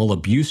on animal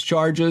abuse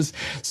charges.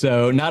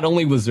 So not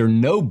only was there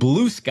no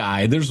blue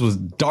sky, there was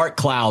dark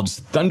clouds,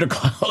 thunder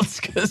clouds.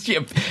 Because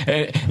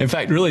in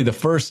fact, really, the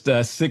first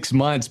 6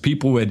 months,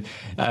 people would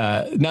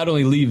not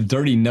only leave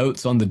dirty notes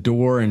on the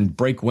door and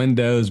break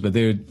windows, but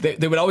they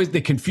would always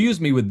confuse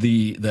me with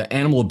the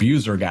animal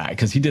abuser guy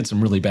because he did some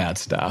really bad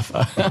stuff.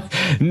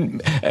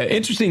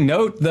 Interesting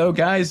note though,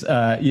 guys,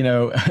 you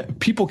know,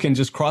 people can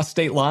just cross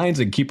state lines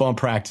and keep on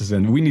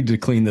practicing. We need to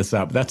clean this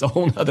up. That's a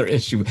whole other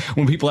issue.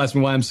 When people ask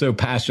me why I'm so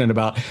passionate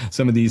about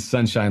some of these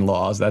sunshine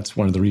laws, that's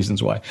one of the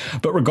reasons why.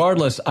 But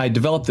regardless, I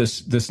developed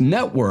this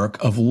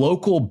network of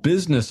local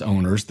business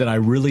owners that I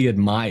really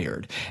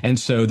admired. And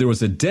so there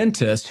was a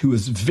dentist who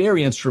was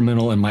very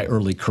instrumental in my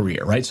early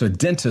career, right? So a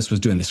dentist was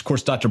doing this. Of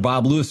course, Dr.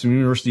 Bob Lewis from the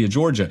University of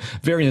Georgia,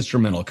 very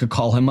instrumental. Could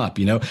call him up,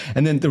 you know.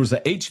 And then there was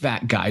an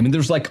HVAC guy. I mean,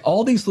 there's like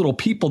all these little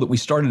people that we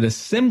started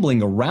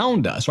assembling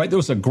around us, right? There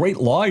was a great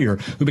lawyer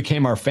who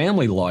became our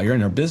family lawyer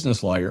and our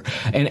business lawyer.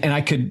 And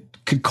I could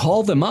could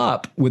call them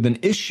up with an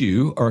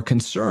issue or a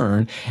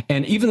concern.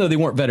 And even though they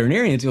weren't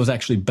veterinarians, it was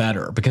actually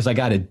better because I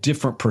got a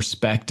different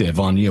perspective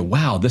on,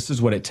 wow, this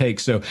is what it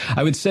takes. So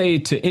I would say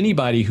to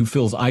anybody who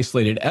feels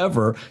isolated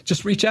ever,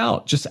 just reach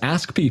out, just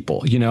ask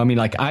people,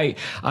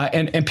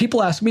 and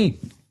people ask me,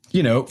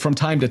 from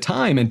time to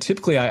time. And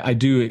typically I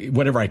do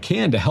whatever I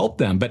can to help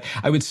them. But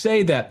I would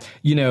say that,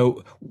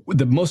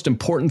 the most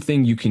important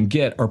thing you can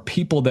get are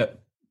people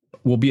that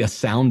will be a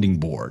sounding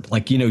board.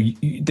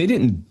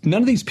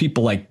 None of these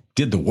people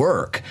did the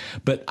work,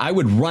 but I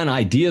would run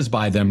ideas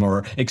by them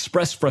or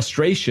express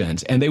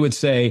frustrations. And they would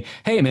say,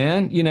 hey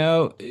man,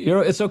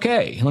 it's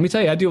okay. Let me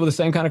tell you, I deal with the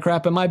same kind of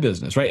crap in my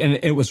business. Right. And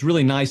it was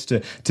really nice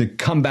to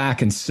come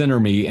back and center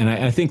me. And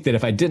I think that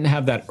if I didn't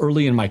have that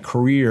early in my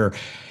career,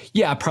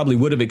 I probably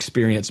would have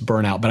experienced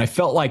burnout, but I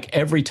felt like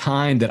every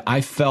time that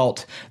I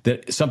felt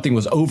that something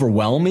was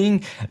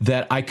overwhelming,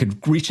 that I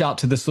could reach out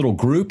to this little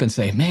group and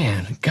say,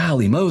 man,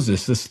 golly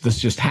Moses, this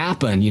just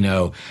happened,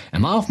 am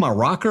I off my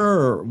rocker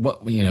or what,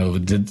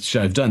 should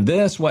I have done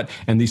this? What?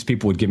 And these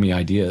people would give me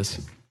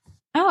ideas.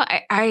 Oh,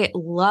 I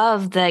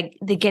love the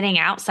getting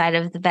outside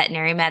of the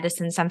veterinary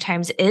medicine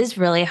sometimes is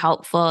really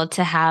helpful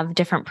to have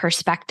different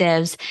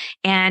perspectives.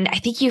 And I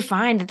think you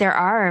find that there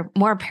are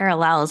more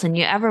parallels than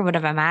you ever would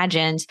have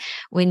imagined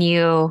when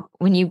you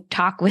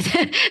talk with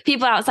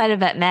people outside of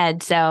vet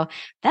med. So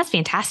that's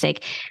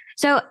fantastic.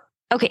 So,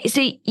 okay.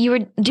 So you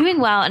were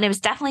doing well and it was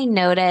definitely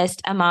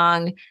noticed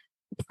among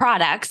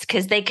products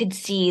because they could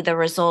see the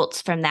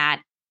results from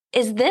that.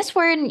 Is this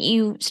when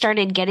you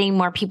started getting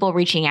more people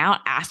reaching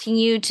out, asking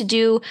you to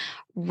do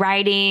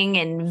writing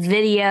and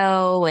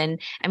video?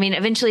 And I mean,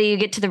 eventually you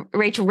get to the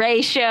Rachel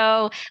Ray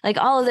show,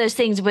 all of those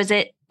things. Was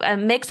it a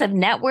mix of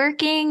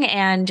networking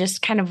and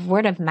just kind of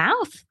word of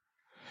mouth?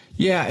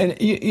 Yeah. And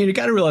you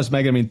got to realize,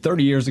 Megan,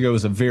 30 years ago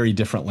was a very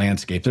different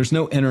landscape. There's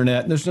no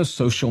internet, there's no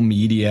social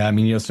media.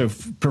 So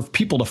for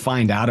people to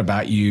find out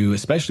about you,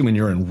 especially when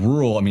you're in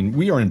rural,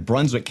 we are in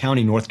Brunswick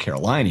County, North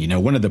Carolina,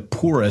 one of the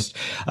poorest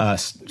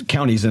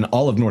counties in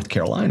all of North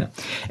Carolina.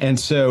 And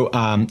so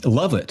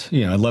love it.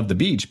 I love the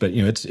beach, but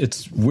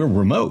we're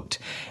remote.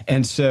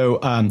 And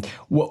so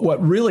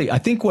what really, I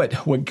think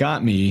what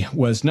got me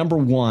was number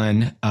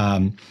one,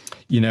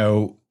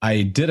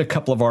 I did a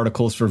couple of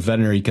articles for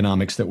Veterinary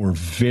Economics that were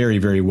very,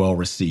 very well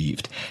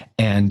received.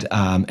 And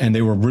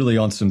they were really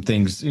on some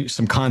things,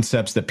 some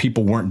concepts that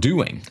people weren't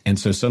doing. And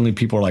so suddenly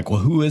people are like, well,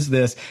 who is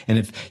this?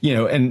 And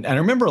and I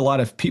remember a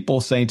lot of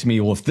people saying to me,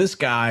 well, if this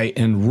guy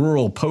in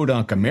rural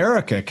podunk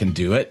America can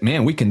do it,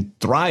 man, we can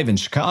thrive in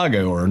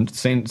Chicago or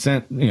San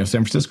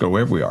Francisco,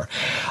 wherever we are.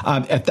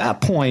 At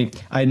that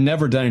point, I had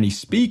never done any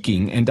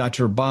speaking, and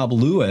Dr. Bob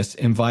Lewis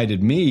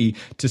invited me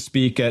to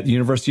speak at the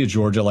University of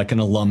Georgia, an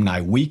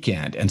alumni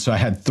weekend. And so I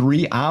had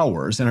 3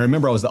 hours. And I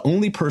remember I was the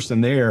only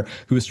person there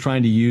who was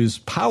trying to use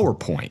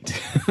PowerPoint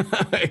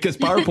because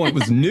PowerPoint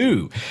was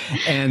new.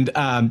 And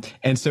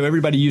so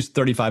everybody used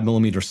 35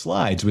 millimeter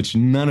slides, which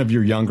none of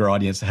your younger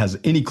audience has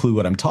any clue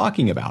what I'm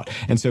talking about.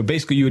 And so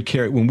basically you would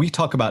carry, when we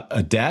talk about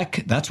a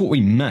deck, that's what we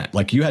meant.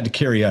 You had to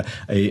carry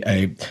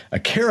a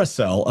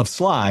carousel of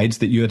slides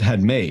that you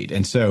had made.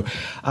 And so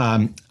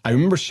I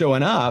remember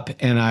showing up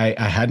and I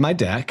had my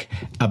deck,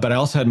 but I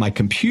also had my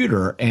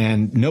computer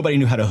and nobody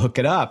knew how to hook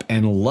it up.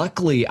 And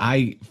luckily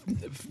I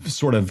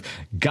sort of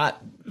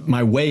got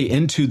my way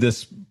into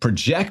this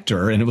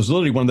projector, and it was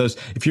literally one of those,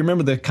 if you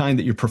remember the kind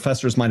that your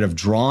professors might have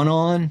drawn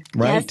on,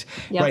 right?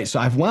 Yes. Yep. Right. So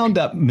I've wound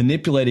up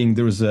manipulating,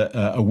 there was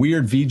a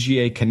weird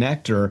VGA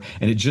connector,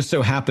 and it just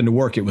so happened to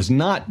work. It was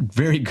not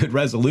very good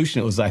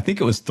resolution. I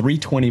think it was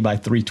 320 by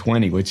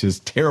 320, which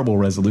is terrible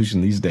resolution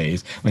these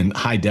days in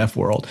high def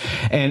world.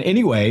 And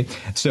anyway,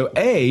 so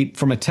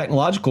from a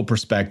technological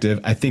perspective,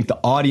 I think the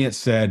audience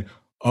said,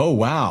 oh,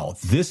 wow,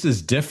 this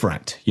is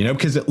different,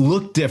 because it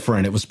looked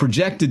different. It was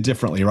projected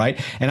differently,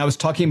 right? And I was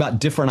talking about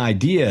different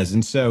ideas.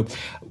 And so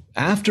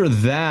after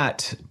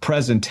that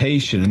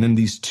presentation and then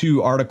these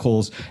 2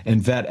 articles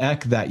in Vet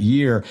Ec that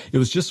year, it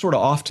was just sort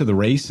of off to the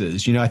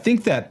races. I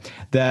think that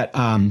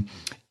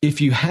if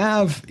you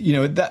have,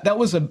 that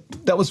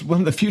was one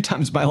of the few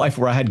times in my life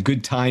where I had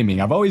good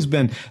timing. I've always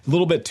been a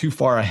little bit too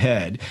far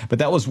ahead, but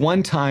that was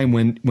one time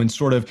when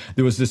sort of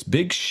there was this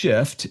big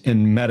shift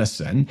in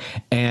medicine,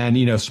 and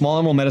small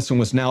animal medicine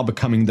was now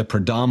becoming the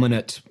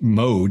predominant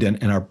mode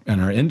in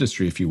our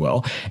industry, if you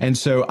will. And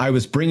so I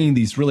was bringing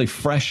these really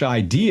fresh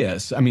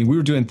ideas. We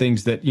were doing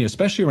things that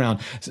especially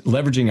around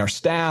leveraging our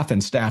staff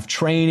and staff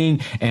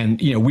training,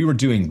 and we were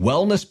doing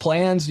wellness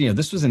plans.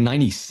 This was in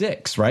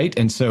 '96, right?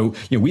 And so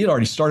we had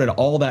already started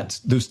all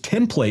those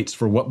templates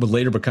for what would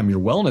later become your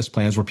wellness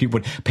plans, where people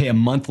would pay a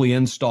monthly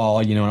install,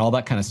 and all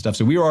that kind of stuff.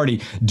 So we were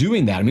already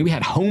doing that. We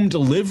had home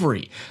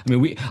delivery.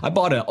 I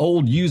bought an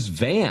old used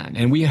van,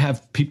 and we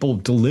have people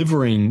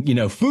delivering,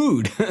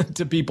 food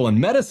to people and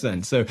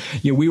medicine. So,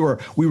 we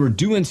were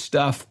doing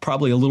stuff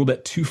probably a little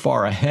bit too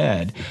far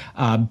ahead.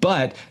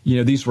 But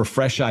these were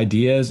fresh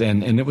ideas,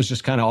 and it was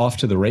just kind of off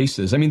to the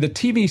races. The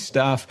TV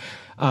stuff,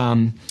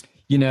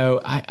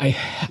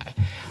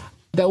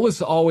 That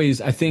was always,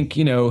 I think,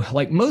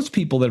 like most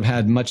people that have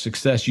had much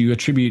success, you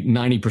attribute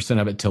 90%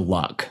 of it to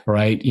luck,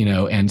 right?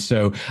 And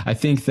so I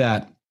think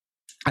that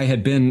I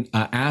had been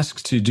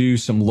asked to do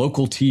some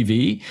local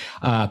TV,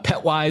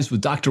 Pet-Wise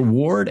with Dr.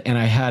 Ward, and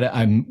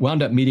I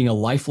wound up meeting a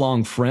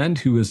lifelong friend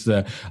who was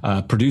the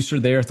producer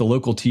there at the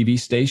local TV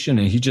station,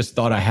 and he just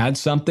thought I had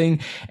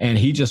something, and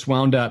he just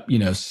wound up,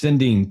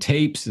 sending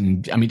tapes,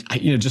 and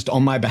just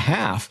on my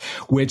behalf,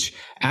 which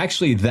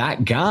actually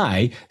that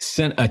guy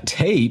sent a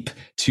tape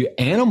to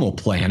Animal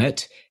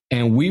Planet.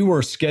 And we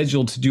were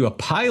scheduled to do a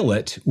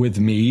pilot with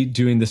me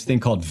doing this thing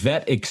called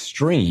Vet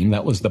Extreme.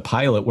 That was the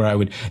pilot where I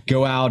would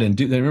go out and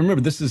do. And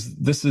remember, this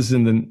is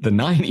in the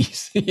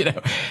 90s,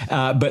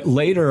 But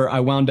later, I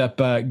wound up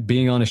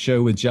being on a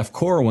show with Jeff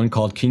Corwin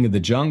called King of the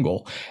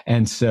Jungle,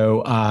 and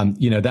so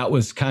that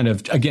was kind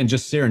of, again,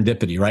 just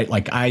serendipity, right?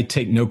 Like I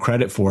take no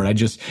credit for it. I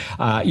just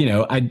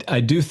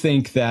I do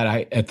think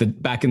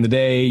that back in the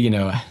day,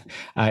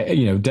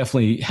 I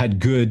definitely had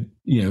good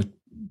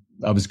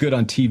I was good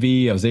on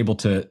TV. I was able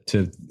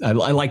I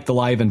liked the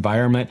live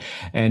environment.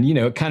 And,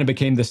 it kind of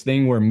became this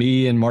thing where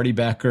me and Marty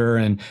Becker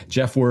and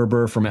Jeff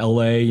Werber from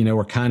LA,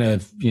 were kind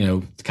of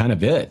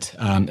it.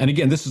 And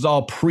again, this is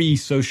all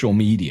pre-social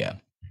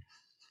media.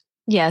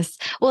 Yes.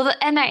 Well,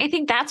 and I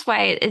think that's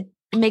why it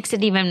makes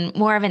it even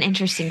more of an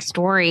interesting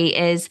story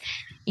is,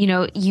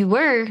 you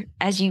were,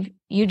 as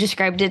you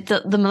described it,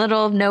 the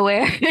middle of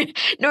nowhere,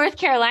 North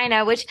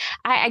Carolina, which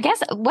I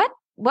guess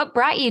what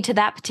brought you to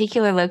that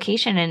particular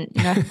location in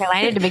North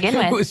Carolina to begin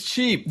with? It was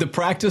cheap. The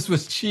practice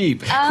was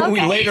cheap. Oh, okay.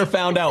 We later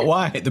found out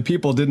why. The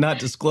people did not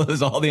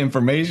disclose all the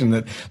information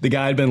that the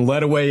guy had been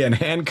led away in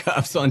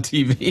handcuffs on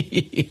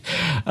TV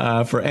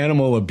for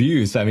animal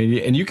abuse. I mean,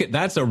 and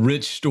that's a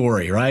rich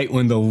story, right?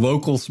 When the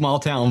local small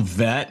town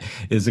vet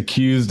is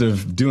accused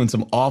of doing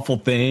some awful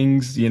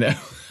things,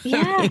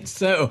 Yeah.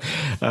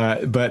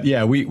 But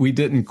yeah, we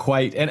didn't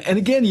quite. And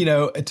again,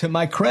 to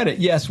my credit,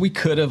 yes, we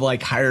could have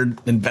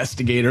hired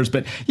investigators,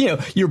 but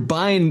you're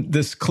buying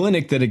this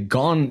clinic that had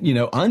gone,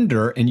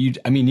 under, and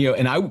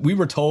we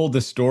were told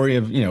the story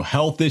of,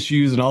 health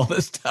issues and all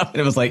this stuff. And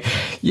it was like,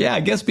 yeah,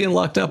 I guess being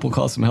locked up will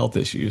cause some health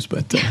issues,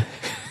 but.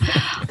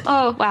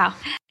 Oh, wow.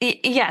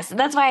 Yes.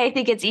 That's why I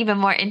think it's even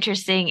more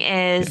interesting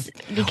is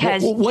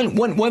because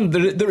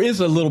there is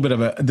a little bit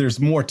of there's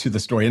more to the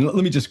story. And let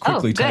me just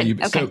quickly tell you.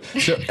 Okay.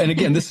 So, and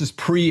again, this is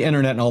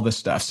pre-internet and all this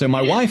stuff. So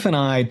my wife and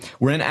I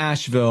were in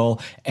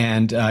Asheville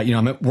and,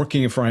 I'm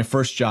working for my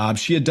first job.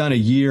 She had done a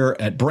year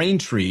at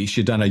Braintree.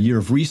 She had done a year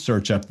of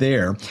research up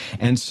there.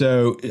 And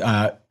so,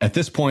 at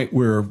this point,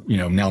 we're,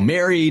 now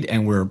married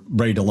and we're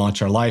ready to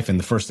launch our life. And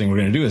the first thing we're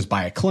going to do is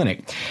buy a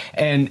clinic.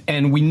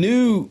 And we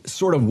knew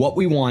sort of what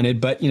we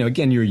wanted, but,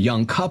 again, you're a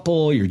young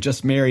couple, you're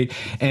just married.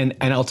 And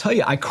I'll tell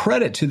you, I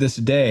credit to this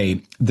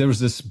day, there was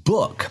this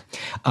book.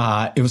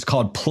 It was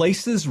called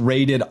Places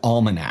Rated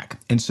Almanac.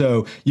 And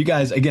so you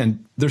guys,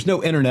 again, there's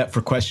no internet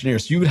for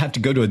questionnaires. So you would have to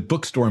go to a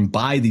bookstore and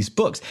buy these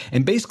books.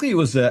 And basically it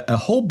was a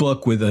whole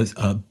book with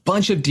a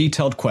bunch of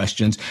detailed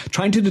questions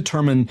trying to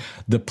determine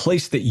the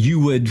place that you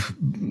would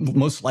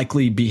most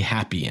likely be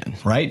happy in,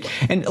 right?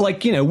 And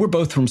we're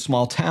both from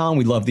small town.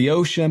 We love the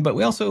ocean, but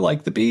we also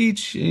like the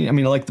beach.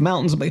 Like the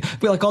mountains.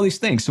 We like all these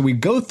things. So we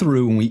go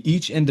through and we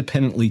each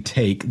independently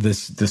take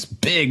this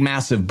big,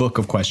 massive book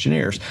of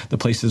questionnaires, the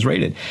places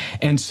rated.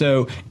 And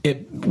so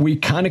we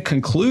kind of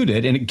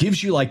concluded, and it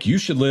gives you you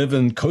should live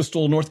in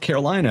coastal North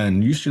Carolina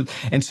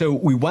and so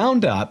we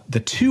wound up, the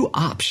two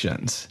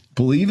options,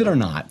 believe it or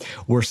not,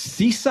 were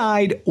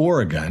Seaside,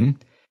 Oregon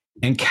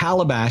and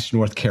Calabash,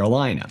 North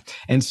Carolina.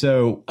 And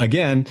so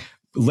again,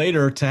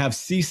 later to have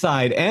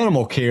Seaside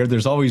Animal Care,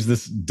 there's always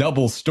this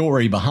double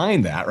story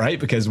behind that, right?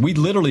 Because we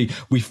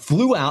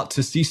flew out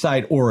to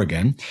Seaside,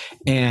 Oregon,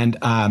 and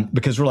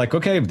because we're like,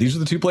 okay, these are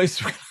the two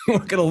places we're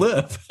going to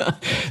live.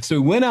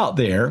 So we went out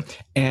there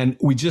and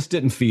we just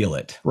didn't feel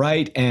it,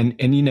 right? And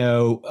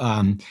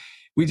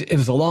it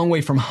was a long way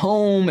from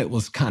home. It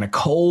was kind of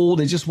cold.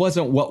 It just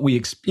wasn't what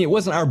it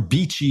wasn't our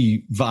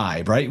beachy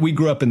vibe, right? We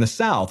grew up in the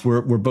South.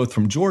 We're both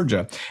from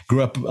Georgia,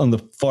 grew up on the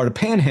Florida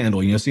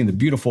Panhandle, seeing the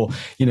beautiful,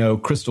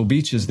 crystal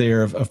beaches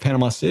there of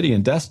Panama City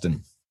and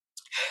Destin.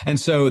 And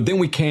so then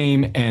we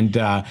came and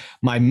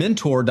my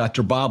mentor,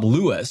 Dr. Bob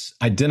Lewis,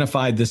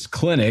 identified this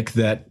clinic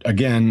that,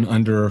 again,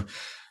 under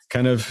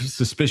kind of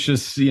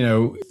suspicious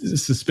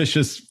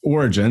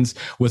origins,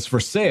 was for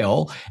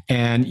sale.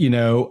 And,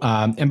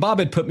 and Bob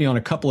had put me on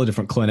a couple of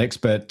different clinics,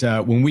 but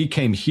when we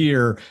came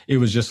here, it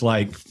was just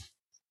like,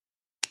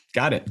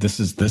 got it. This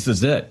is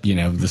it.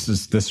 This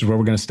is where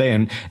we're going to stay.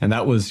 And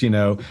that was,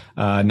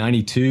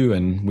 92.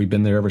 And we've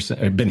been there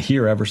been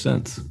here ever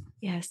since.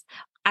 Yes.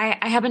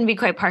 I happen to be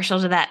quite partial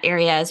to that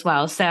area as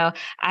well. So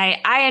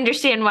I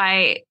understand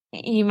why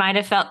you might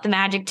have felt the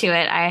magic to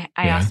it.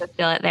 I also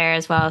feel it there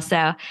as well.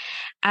 So,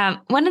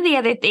 one of the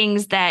other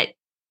things that,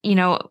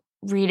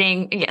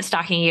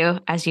 stalking you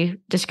as you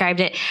described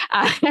it,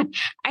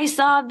 I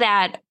saw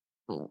that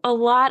a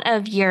lot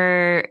of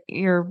your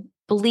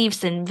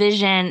beliefs and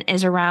vision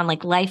is around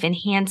life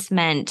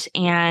enhancement.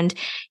 And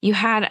you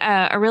had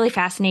a really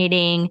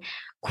fascinating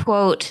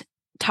quote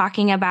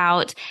talking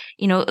about,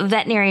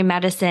 veterinary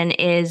medicine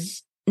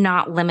is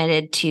not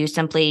limited to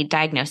simply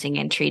diagnosing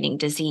and treating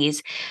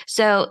disease.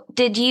 So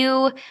did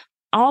you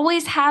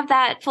always have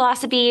that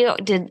philosophy?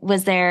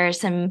 Was there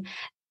some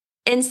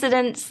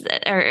incidents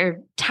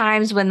or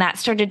times when that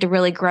started to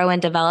really grow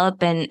and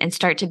develop and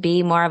start to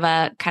be more of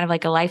a kind of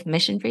like a life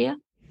mission for you?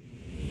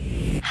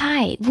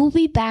 Hi, we'll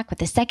be back with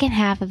the second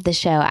half of the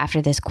show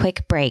after this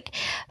quick break.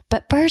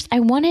 But first, I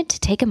wanted to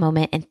take a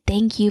moment and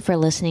thank you for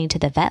listening to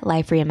the Vet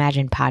Life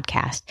Reimagined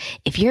podcast.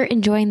 If you're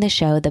enjoying the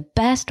show, the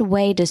best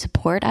way to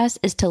support us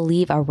is to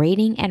leave a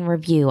rating and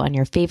review on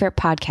your favorite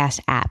podcast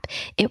app.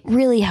 It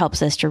really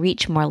helps us to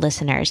reach more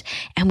listeners,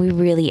 and we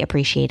really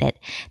appreciate it.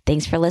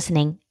 Thanks for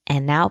listening.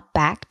 And now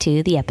back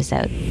to the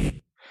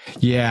episode.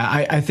 Yeah,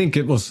 I think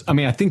it was,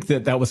 I think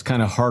that was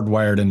kind of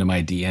hardwired into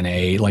my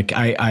DNA. Like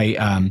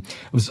I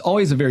was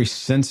always a very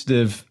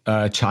sensitive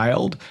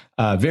child,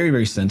 very,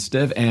 very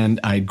sensitive. And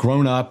I'd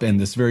grown up in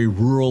this very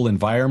rural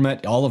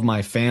environment. All of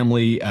my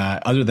family,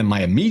 other than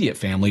my immediate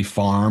family,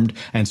 farmed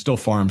and still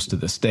farms to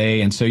this day.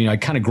 And so, I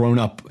kind of grown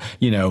up,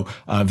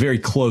 very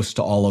close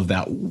to all of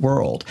that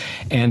world.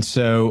 And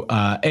so,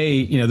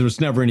 there was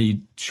never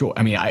any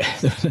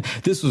choice.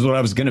 This was what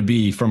I was going to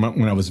be from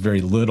when I was very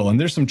little. And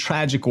there's some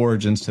tragic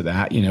origins to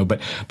that,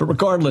 but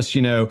regardless,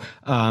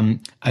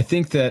 I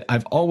think that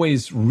I've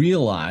always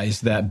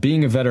realized that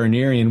being a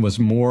veterinarian was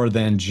more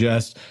than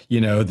just,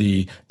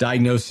 the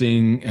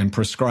diagnosing and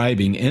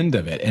prescribing end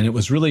of it. And it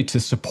was really to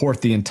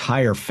support the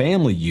entire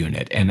family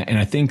unit. And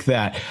I think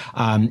that,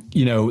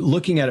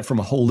 looking at it from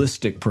a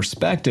holistic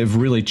perspective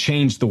really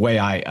changed the way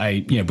I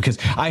because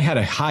I had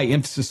a high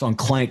emphasis on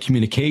client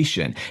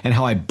communication and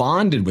how I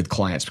bonded with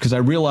clients, because I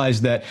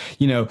realized that,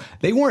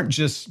 they weren't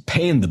just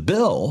paying the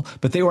bill,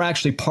 but they were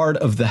actually part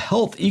of the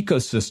health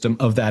ecosystem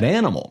of that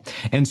animal.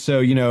 And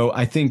so,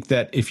 I think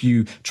that if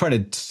you try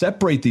to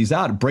separate these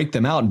out, break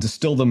them out and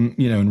distill them,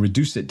 and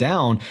reduce it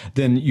down,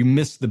 then you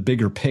miss the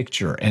bigger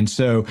picture. And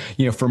so,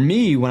 for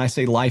me, when I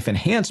say life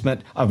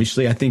enhancement,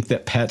 obviously, I think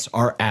that pets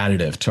are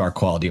additive to our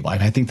quality of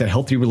life. I think that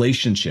healthy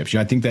relationships,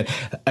 I think that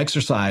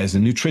exercise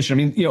and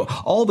nutrition,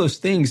 all those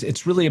things,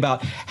 it's really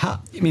about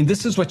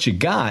this is what you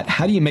got.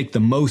 How do you make the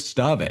most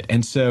of it?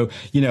 And so,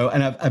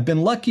 and I've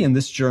been lucky in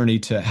this journey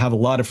to have a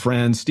lot of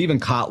friends. Stephen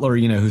Kotler,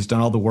 who's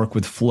done all the work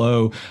with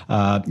Flow,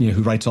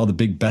 who writes all the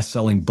big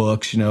best-selling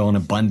books, on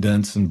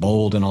abundance and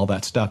bold and all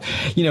that stuff.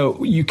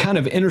 You kind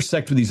of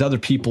intersect with these other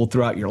people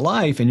throughout your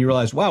life and you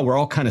realize, wow, we're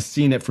all kind of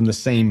seeing it from the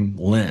same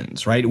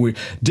lens, right? We're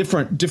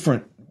different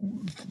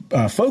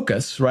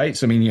focus, right?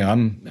 So,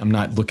 I'm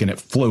not looking at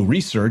flow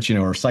research,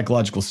 or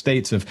psychological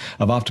states of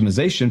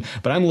optimization,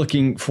 but I'm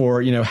looking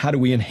for, how do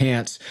we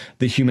enhance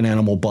the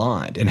human-animal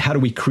bond and how do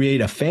we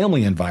create a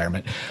family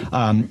environment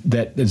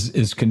that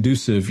is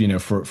conducive,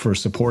 for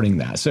supporting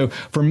that. So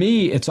for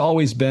me, it's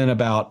always been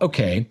about,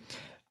 okay,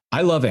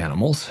 I love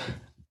animals.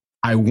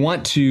 I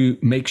want to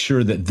make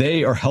sure that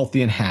they are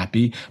healthy and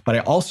happy, but I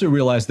also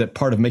realize that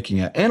part of making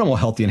an animal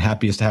healthy and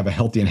happy is to have a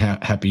healthy and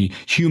happy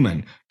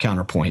human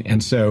counterpoint.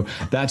 And so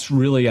that's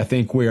really, I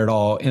think, where it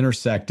all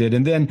intersected.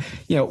 And then,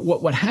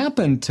 what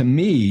happened to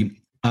me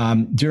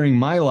during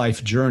my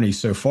life journey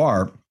so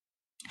far,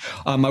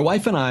 my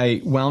wife and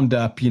I wound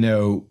up,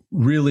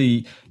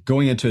 really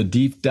going into a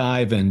deep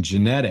dive in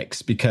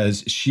genetics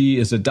because she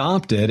is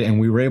adopted and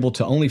we were able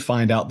to only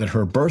find out that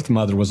her birth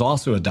mother was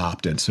also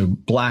adopted. So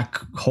black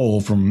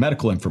hole from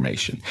medical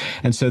information.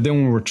 And so then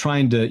when we're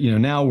trying to,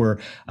 now we're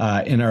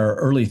in our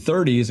early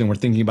 30s and we're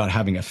thinking about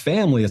having a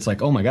family, it's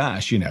like, oh my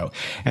gosh,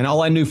 and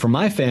all I knew from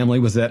my family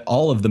was that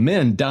all of the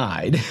men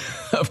died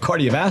of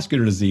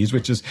cardiovascular disease,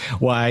 which is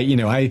why,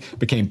 I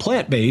became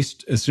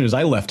plant-based as soon as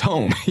I left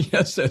home.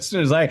 So as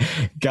soon as I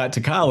got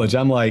to college,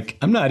 I'm like,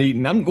 I'm not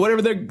eating,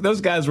 whatever those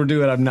guys were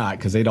doing, I'm not,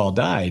 because they'd all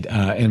died.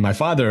 And my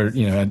father,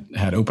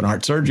 had open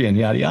heart surgery and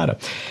yada, yada.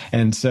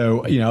 And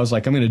so, I was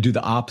like, I'm going to do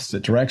the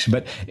opposite direction.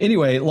 But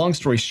anyway, long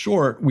story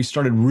short, we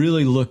started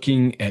really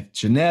looking at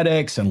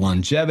genetics and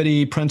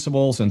longevity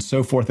principles and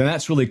so forth. And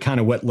that's really kind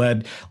of what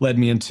led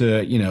me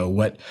into,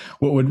 what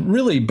would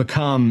really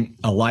become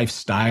a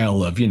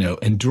lifestyle of,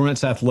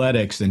 endurance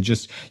athletics and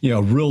just,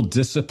 real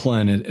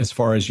discipline as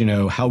far as,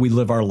 how we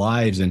live our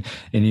lives. And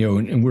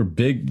we're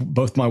big,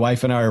 both my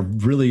wife and I are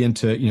really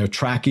into,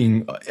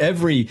 tracking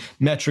every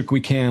metric we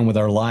can with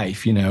our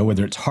life,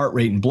 whether it's heart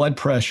rate and blood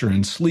pressure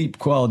and sleep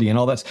quality and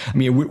all that.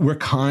 We're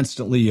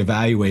constantly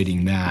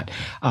evaluating that.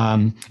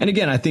 And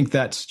again, I think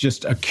that's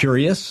just a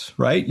curious,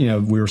 right?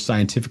 We're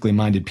scientifically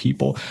minded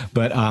people,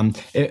 but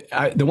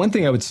the one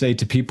thing I would say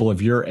to people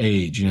of your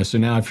age, so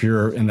now if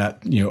you're in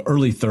that,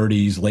 early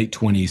 30s, late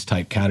 20s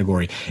type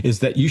category, is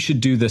that you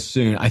should do this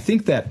soon. I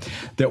think that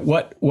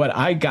what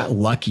I got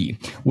lucky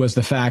was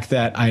the fact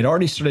that I had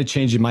already started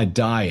changing my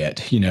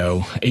diet,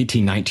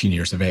 18, 19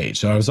 years of age.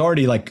 So I was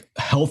already like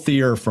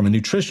healthier from a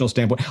nutritional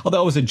standpoint,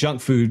 although I was a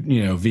junk food,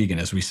 vegan,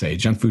 as we say,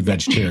 junk food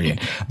vegetarian,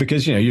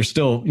 because, you're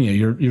still,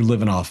 you're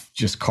living off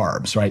just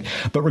carbs, right?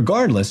 But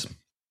regardless,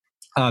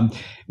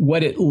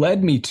 what it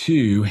led me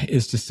to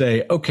is to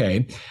say,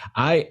 okay,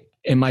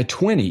 in my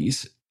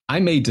 20s, I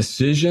made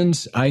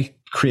decisions. I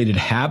created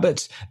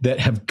habits that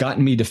have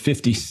gotten me to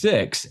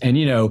 56. And,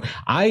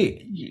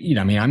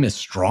 I'm as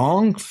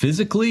strong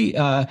physically.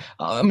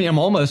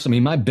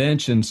 My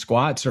bench and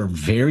squats are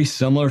very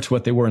similar to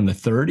what they were in the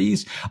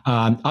 30s.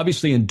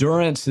 Obviously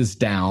endurance is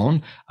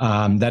down.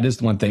 That is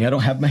the one thing. I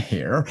don't have my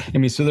hair.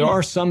 So there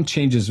are some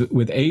changes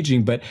with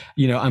aging, but,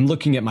 I'm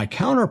looking at my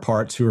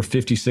counterparts who are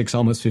 56,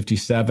 almost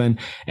 57,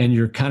 and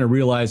you're kind of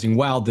realizing,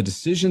 wow, the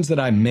decisions that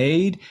I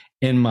made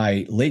in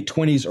my late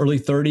 20s, early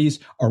 30s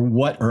are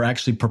what are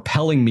actually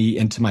propelling me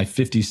into my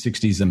 50s,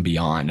 60s, and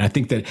beyond. And I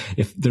think that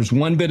if there's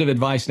one bit of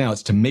advice now,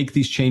 it's to make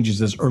these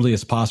changes as early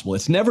as possible.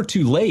 It's never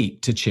too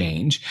late to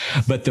change,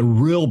 but the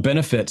real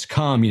benefits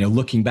come,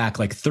 looking back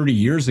like 30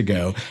 years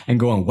ago and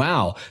going,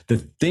 wow, the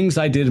things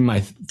I did in my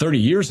 30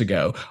 years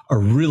ago are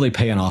really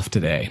paying off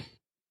today.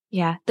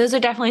 Yeah, those are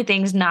definitely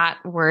things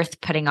not worth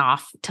putting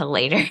off till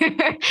later.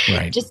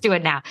 Right. Just do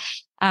it now.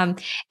 And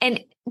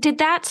did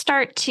that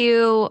start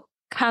to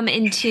come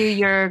into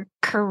your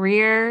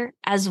career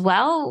as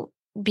well?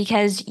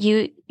 Because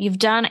you've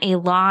done a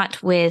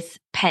lot with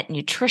pet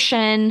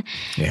nutrition.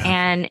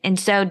 Yeah. And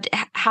so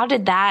how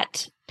did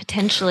that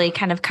potentially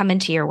kind of come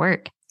into your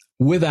work?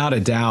 Without a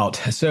doubt.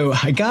 So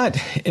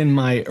in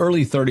my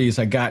early 30s,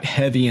 I got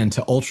heavy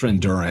into ultra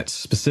endurance,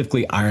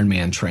 specifically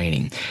Ironman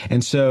training.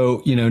 And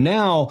so,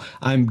 now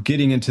I'm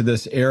getting into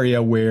this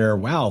area where,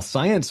 wow,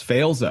 science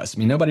fails us.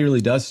 Nobody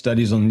really does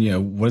studies on,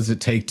 what does it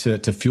take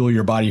to fuel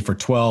your body for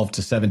 12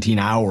 to 17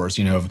 hours,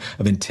 of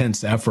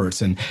intense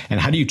efforts. And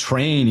how do you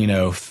train,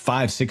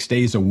 5-6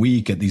 days a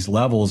week at these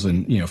levels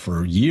and,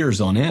 for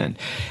years on end.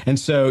 And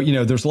so,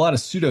 there's a lot of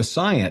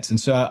pseudoscience. And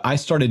so I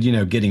started,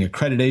 getting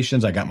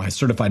accreditations. I got my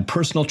certified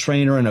personal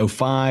trainer in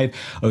 05,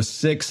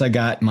 06. I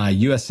got my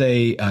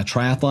USA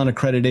triathlon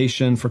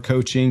accreditation for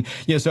coaching.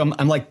 So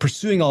I'm like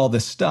pursuing all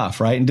this stuff,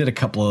 right? And did a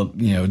couple of,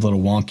 little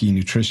wonky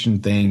nutrition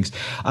things.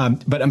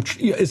 But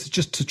it's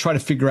just to try to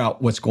figure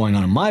out what's going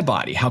on in my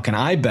body. How can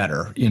I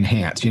better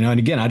enhance, and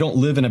again, I don't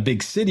live in a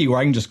big city where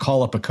I can just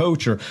call up a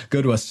coach or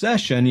go to a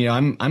session.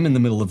 I'm in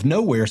the middle of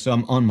nowhere, so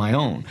I'm on my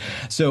own.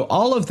 So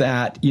all of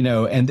that,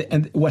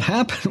 and what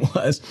happened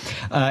was,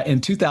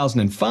 in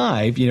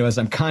 2005, as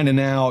I'm kind of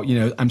now,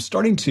 I'm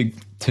starting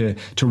to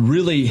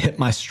really hit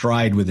my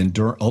stride with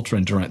ultra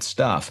endurance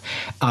stuff.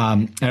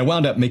 And I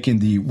wound up making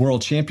the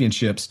world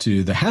championships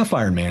to the half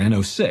Ironman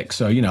in 06.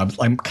 So,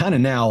 I'm kind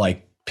of now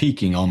like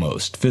peaking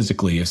almost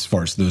physically as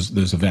far as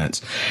those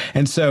events.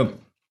 And so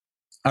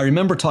I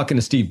remember talking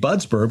to Steve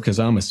Budsberg, because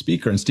I'm a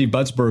speaker, and Steve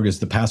Budsberg is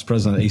the past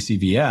president of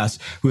ACVS,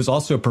 who is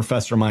also a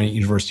professor of mine at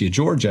University of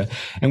Georgia.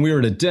 And we were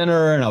at a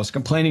dinner, and I was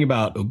complaining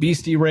about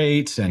obesity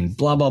rates and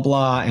blah, blah,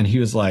 blah. And he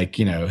was like,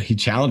 he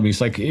challenged me. He's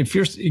like,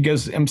 he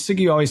goes, I'm sick of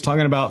you always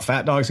talking about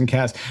fat dogs and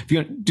cats. If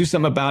you do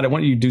something about it,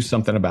 why don't you do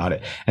something about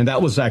it? And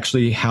that was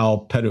actually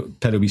how pet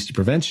obesity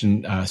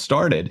prevention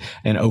started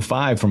in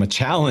 05, from a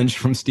challenge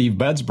from Steve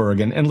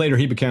Budsberg. And later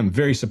he became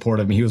very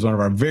supportive. He was one of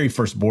our very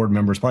first board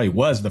members, probably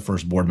was the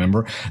first board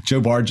member.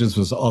 Joe Barges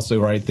was also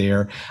right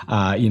there.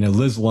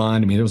 Liz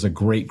Lund. It was a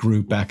great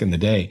group back in the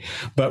day.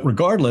 But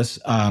regardless,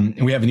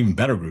 and we have an even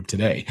better group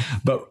today.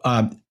 But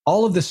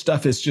all of this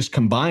stuff is just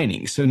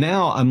combining. So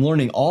now I'm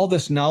learning all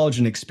this knowledge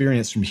and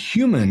experience from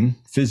human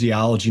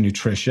physiology,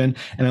 nutrition,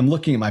 and I'm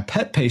looking at my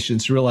pet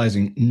patients,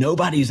 realizing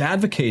nobody's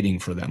advocating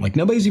for them. Like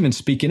nobody's even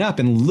speaking up.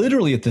 And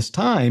literally at this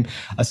time,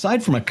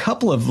 aside from a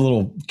couple of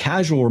little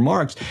casual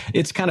remarks,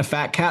 it's kind of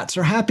fat cats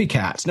or happy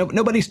cats.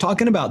 Nobody's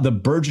talking about the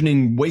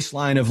burgeoning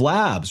waistline of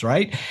labs,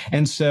 right?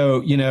 And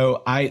so,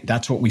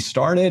 that's what we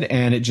started,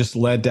 and it just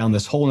led down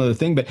this whole other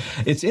thing. But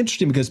it's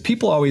interesting because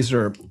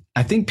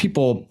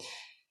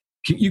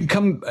you can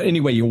come any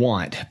way you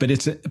want, but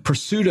it's a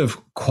pursuit of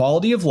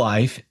quality of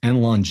life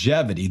and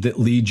longevity that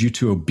leads you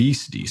to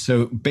obesity.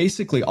 So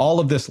basically all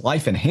of this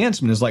life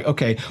enhancement is like,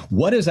 okay,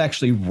 what is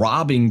actually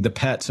robbing the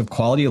pets of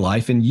quality of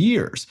life in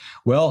years?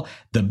 Well,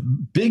 the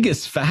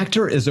biggest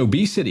factor is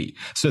obesity.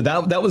 So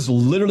that was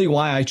literally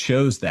why I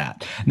chose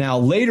that. Now,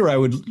 later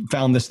I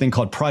found this thing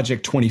called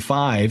Project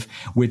 25,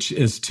 which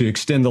is to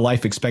extend the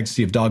life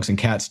expectancy of dogs and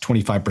cats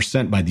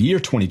 25% by the year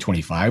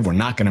 2025. We're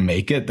not going to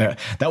make it.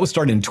 That was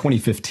started in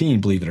 2015.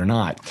 Believe it or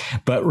not.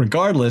 But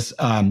regardless,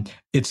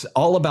 it's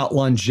all about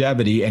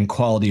longevity and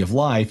quality of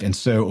life. And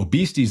so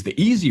obesity is the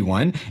easy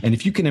one. And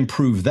if you can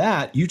improve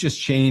that, you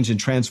just change and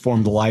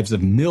transform the lives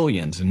of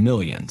millions and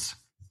millions.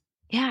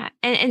 Yeah.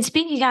 And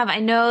speaking of, I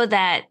know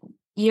that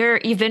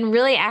you've been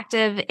really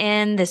active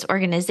in this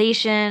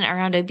organization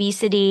around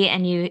obesity,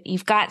 and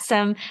you've got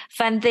some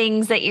fun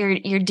things that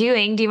you're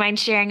doing. Do you mind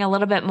sharing a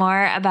little bit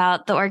more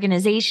about the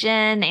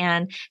organization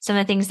and some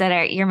of the things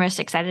that you're most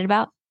excited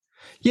about?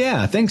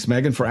 Yeah, thanks,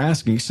 Megan, for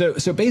asking. So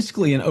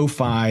basically in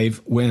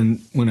 05, when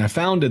I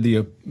founded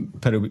the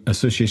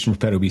Association for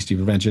Pet Obesity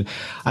Prevention,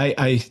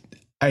 I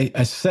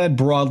I said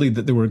broadly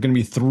that there were going to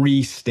be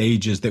 3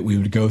 stages that we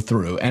would go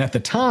through. And at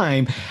the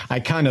time, I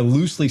kind of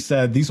loosely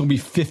said these will be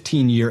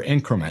 15-year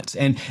increments.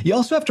 And you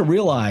also have to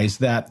realize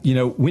that,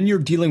 when you're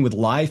dealing with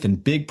life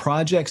and big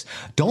projects,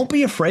 don't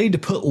be afraid to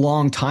put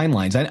long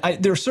timelines.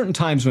 There are certain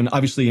times when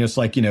obviously it's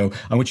like, I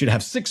want you to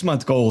have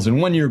 6-month goals and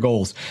 1-year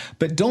goals,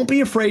 but don't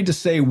be afraid to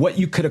say what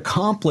you could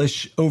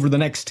accomplish over the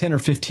next 10 or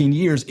 15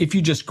 years if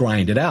you just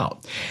grind it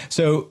out.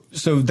 So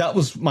that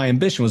was my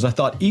ambition. Was I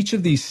thought each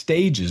of these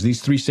stages,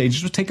 these 3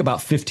 stages, would take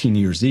about 15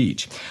 years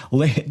each.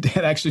 It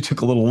actually took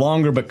a little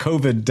longer, but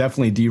COVID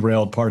definitely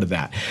derailed part of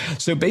that.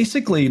 So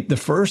basically, the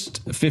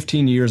first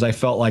 15 years I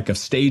felt like of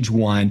stage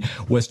 1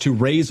 was to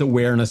raise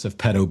awareness of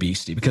pet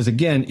obesity. Because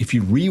again, if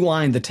you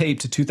rewind the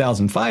tape to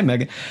 2005,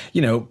 Megan,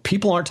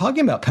 people aren't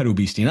talking about pet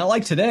obesity. Not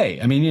like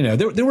today. I mean,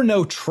 there were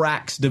no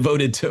tracks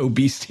devoted to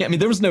obesity. I mean,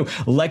 there was no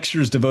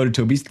lectures devoted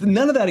to obesity.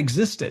 None of that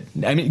existed.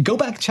 I mean, go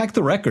back, check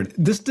the record.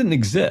 This didn't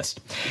exist.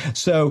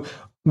 So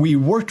we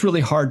worked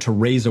really hard to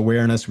raise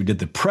awareness. We did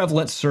the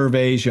prevalence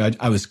surveys.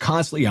 I was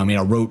constantly,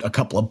 I wrote a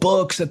couple of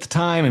books at the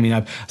time. I mean,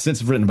 I've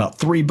since written about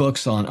 3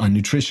 books on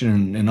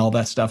nutrition and all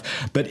that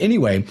stuff. But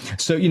anyway,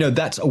 so,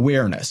 that's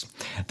awareness.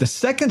 The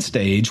second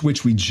stage,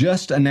 which we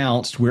just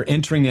announced we're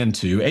entering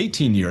into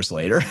 18 years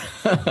later,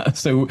 but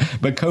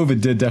COVID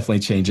did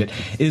definitely change it,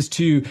 is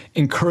to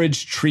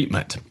encourage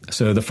treatment.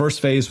 So the first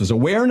phase was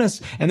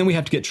awareness, and then we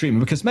have to get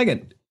treatment because,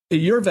 Megan,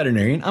 you're a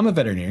veterinarian. I'm a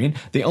veterinarian.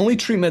 The only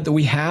treatment that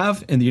we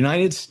have in the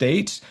United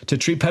States to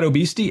treat pet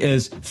obesity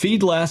is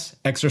feed less,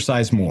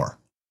 exercise more.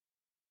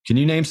 Can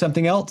you name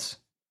something else?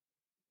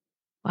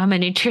 Well, I'm a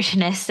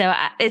nutritionist, so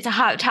it's a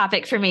hot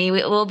topic for me.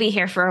 We'll be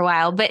here for a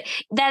while, but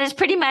that is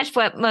pretty much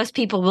what most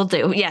people will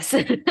do. Yes.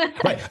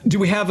 Right. Do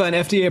we have an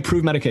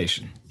FDA-approved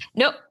medication?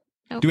 Nope.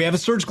 Do we have a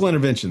surgical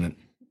intervention then?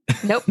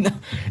 Nope.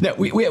 No,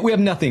 we have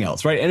nothing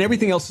else, right? And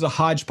everything else is a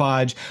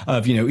hodgepodge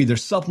of, either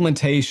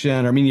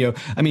supplementation or,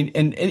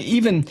 and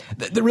even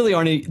there really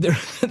aren't any,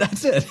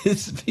 that's it.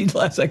 It's feed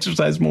less,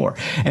 exercise more.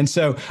 And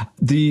so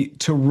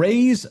to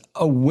raise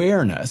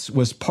awareness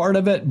was part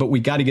of it, but we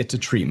got to get to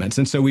treatments.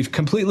 And so we've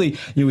completely,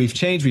 we've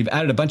changed, we've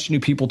added a bunch of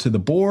new people to the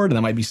board, and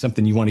that might be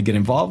something you want to get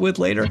involved with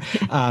later.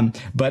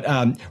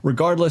 But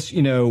regardless,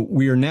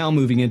 we are now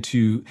moving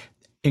into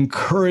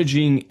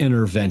encouraging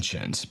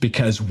interventions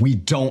because we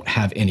don't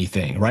have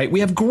anything, right?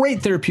 We have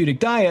great therapeutic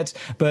diets,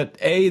 but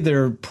A,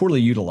 they're poorly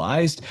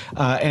utilized,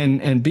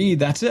 and B,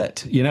 that's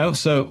it,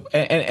 So,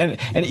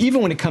 and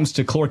even when it comes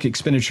to caloric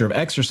expenditure of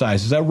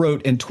exercise, as I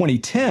wrote in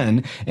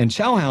 2010 in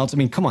Chow Hounds,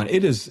 come on,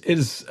 it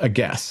is a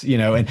guess,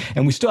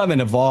 and we still haven't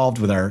evolved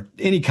with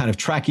any kind of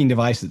tracking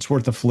device that's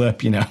worth a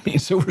flip,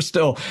 so we're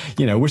still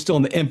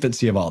in the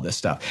infancy of all this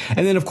stuff.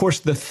 And then of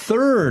course, the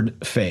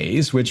third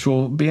phase, which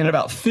will be in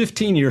about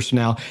 15 years from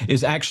now,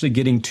 is actually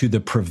getting to the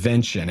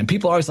prevention. And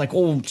people are always like,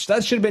 oh,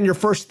 that should have been your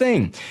first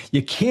thing.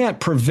 You can't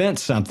prevent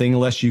something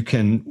unless you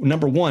can,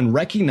 number 1,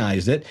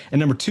 recognize it, and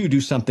number 2, do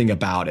something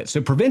about it.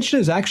 So prevention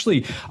is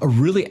actually a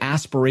really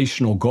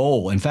aspirational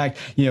goal. In fact,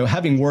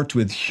 having worked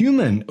with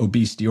human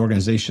obesity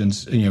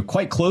organizations,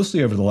 quite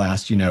closely over the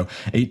last,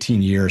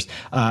 18 years,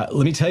 let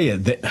me tell you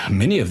that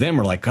many of them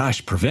are like,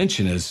 gosh,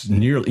 prevention is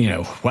nearly,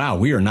 wow,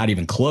 we are not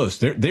even close.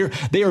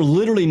 They are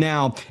literally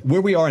now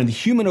where we are in the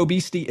human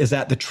obesity is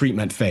at the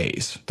treatment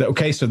phase.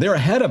 Okay, so they're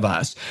ahead of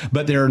us,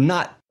 but they're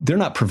not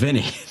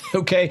preventing it.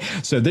 Okay,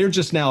 so they're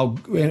just now,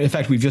 in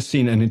fact, we've just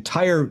seen an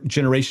entire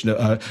generation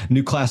of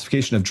new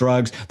classification of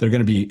drugs that are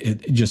going to be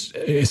just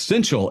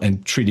essential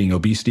in treating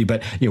obesity,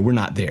 but we're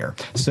not there.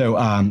 So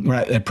we're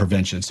not at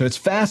prevention. So it's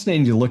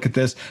fascinating to look at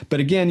this.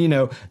 But again,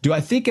 do I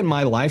think in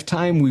my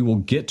lifetime we will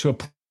get to a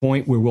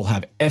point where we'll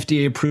have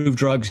FDA-approved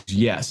drugs?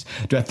 Yes.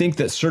 Do I think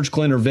that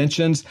surgical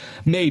interventions?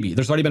 Maybe.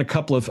 There's already been a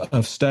couple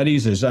of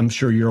studies, as I'm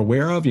sure you're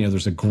aware of.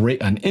 There's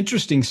an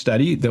interesting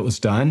study that was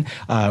done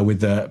with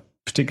the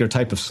particular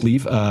type of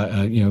sleeve,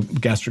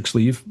 gastric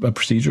sleeve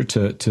procedure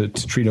to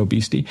treat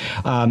obesity.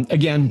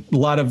 Again, a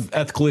lot of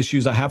ethical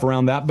issues I have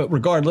around that, but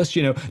regardless,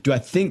 do I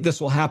think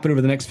this will happen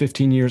over the next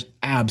 15 years?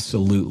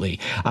 Absolutely.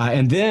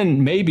 And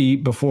then maybe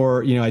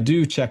before, I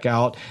do check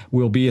out,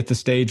 we'll be at the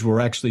stage where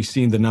we're actually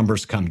seeing the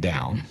numbers come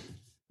down.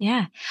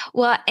 Yeah.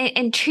 Well,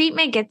 and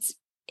treatment gets,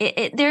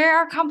 there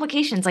are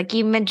complications, like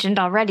you mentioned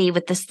already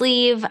with the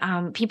sleeve.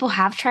 People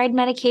have tried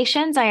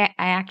medications. I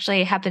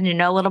actually happen to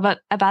know a little bit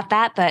about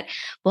that, but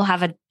we'll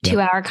have a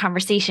 2-hour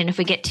conversation if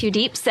we get too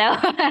deep. So,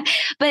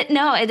 but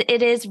no,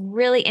 it is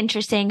really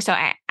interesting. So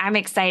I'm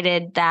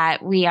excited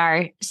that we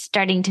are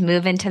starting to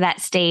move into that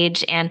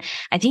stage. And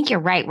I think you're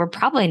right. We're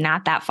probably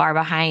not that far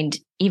behind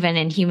even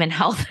in human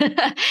health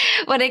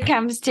when it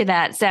comes to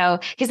that. So,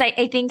 because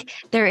I think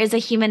there is a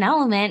human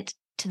element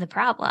to the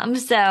problem.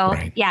 So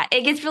right. Yeah,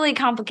 it gets really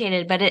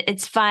complicated, but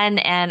it's fun.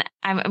 And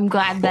I'm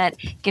glad that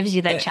gives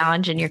you that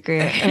challenge in your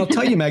career. And I'll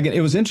tell you, Megan,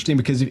 it was interesting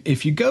because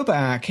if you go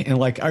back and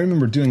I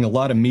remember doing a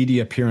lot of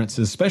media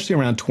appearances, especially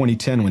around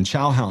 2010 when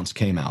Chow Hounds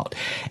came out,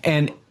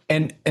 and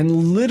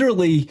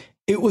literally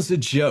it was a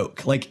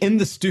joke, in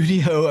the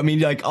studio.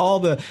 All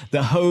the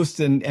hosts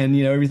and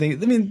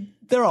everything.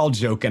 they're all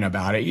joking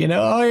about it,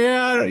 oh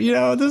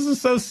yeah, this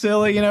is so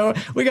silly,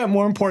 we got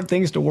more important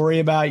things to worry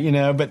about,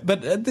 but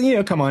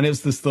come on, it's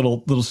this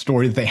little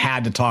story that they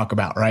had to talk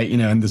about, right?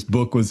 And this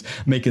book was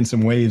making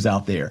some waves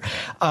out there.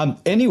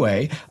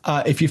 Anyway,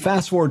 if you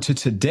fast forward to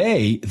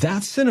today,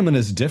 that sentiment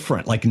is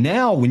different. Like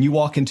now, when you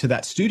walk into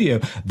that studio,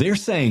 they're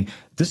saying,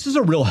 this is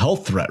a real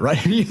health threat,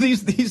 right?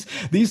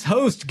 These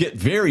hosts get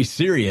very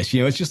serious.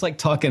 It's just like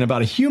talking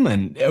about a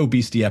human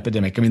obesity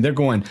epidemic. I mean, they're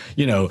going,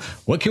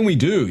 what can we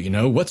do?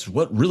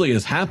 What really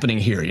is happening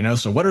here?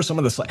 So what are some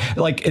of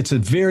the, it's a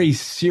very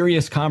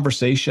serious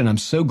conversation. I'm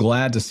so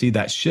glad to see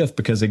that shift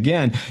because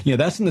again,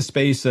 that's in the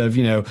space of,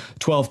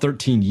 12,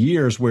 13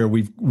 years where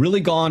we've really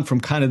gone from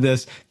kind of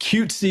this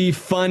cutesy,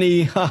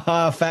 funny,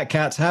 haha, fat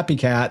cats, happy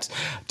cats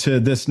to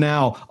this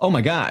now, oh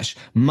my gosh,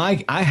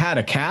 I had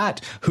a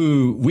cat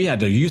who we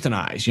had to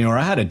euthanize, or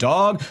I had a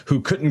dog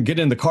who couldn't get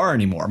in the car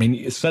anymore. I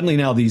mean, suddenly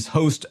now these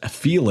hosts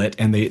feel it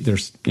and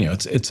there's,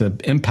 it's an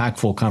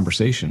impactful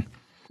conversation.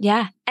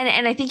 Yeah.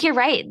 And I think you're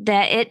right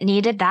that it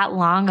needed that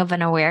long of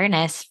an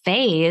awareness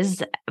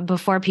phase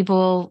before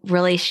people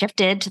really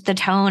shifted the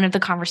tone of the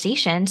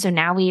conversation. So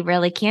now we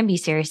really can be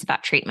serious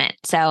about treatment.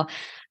 So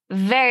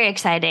very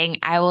exciting.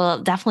 I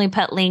will definitely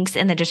put links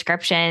in the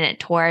description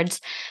towards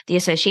the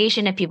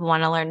association if people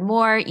want to learn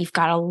more. You've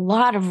got a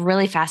lot of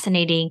really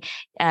fascinating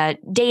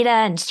data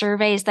and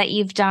surveys that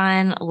you've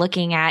done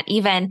looking at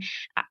even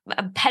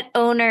pet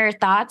owner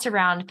thoughts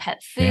around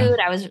pet food.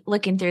 Yeah. I was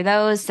looking through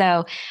those.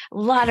 So a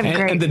lot of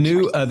great. And the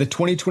new, the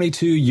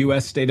 2022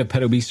 U.S. State of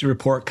Pet Obesity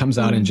Report comes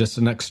out in just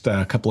the next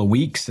couple of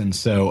weeks. And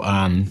so,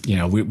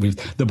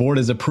 the board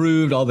has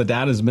approved, all the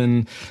data has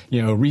been,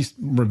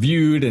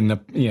 reviewed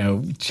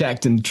and,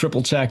 checked and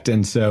triple checked.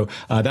 And so,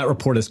 that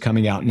report is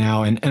coming out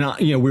now. And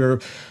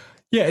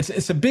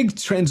it's a big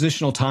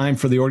transitional time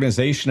for the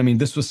organization. I mean,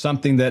 this was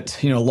something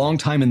that, a long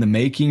time in the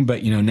making,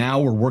 but,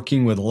 now we're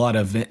working with a lot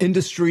of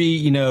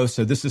industry,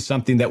 so this is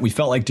something that we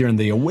felt like during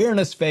the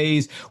awareness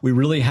phase, we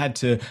really had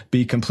to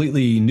be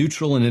completely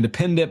neutral and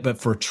independent. But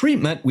for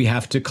treatment, we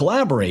have to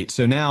collaborate.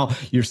 So now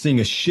you're seeing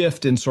a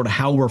shift in sort of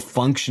how we're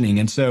functioning.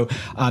 And so,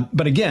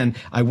 but again,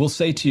 I will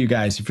say to you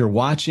guys, if you're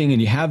watching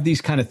and you have these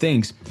kind of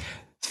things,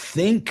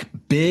 think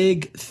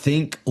big,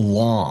 think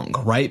long,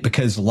 right?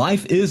 Because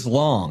life is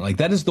long. Like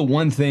that is the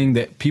one thing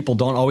that people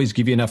don't always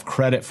give you enough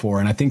credit for.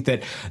 And I think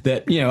that,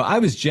 I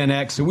was Gen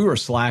X, so we were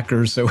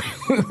slackers. So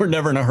we were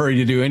never in a hurry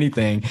to do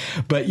anything.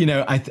 But,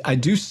 I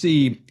do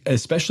see,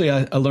 especially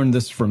I learned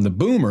this from the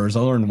boomers. I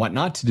learned what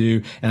not to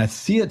do. And I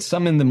see it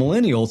some in the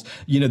millennials,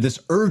 this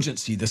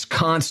urgency, this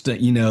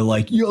constant,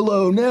 like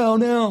YOLO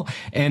now.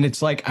 And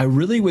it's like, I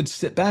really would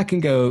sit back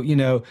and go,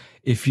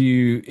 if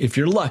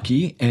you're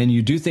lucky and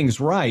you do things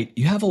right,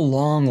 you have a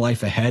long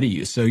life ahead of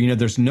you. So,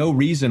 there's no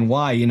reason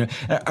why,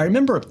 I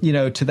remember,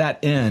 to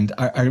that end,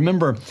 I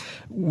remember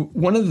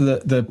one of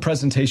the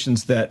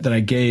presentations that I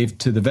gave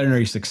to the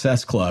Veterinary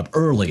Success Club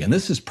early, and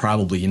this is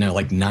probably,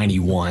 like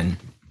 91.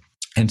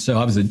 And so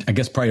I was, I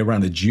guess, probably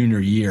around the junior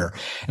year.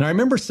 And I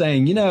remember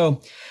saying,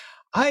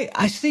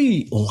 I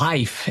see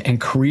life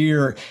and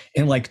career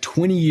in like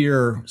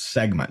 20-year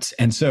segments.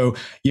 And so,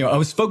 I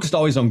was focused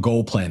always on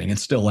goal planning and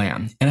still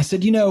am. And I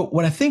said,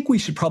 what I think we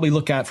should probably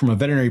look at from a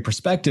veterinary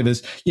perspective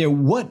is,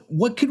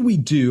 what could we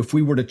do if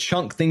we were to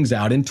chunk things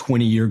out in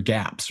 20-year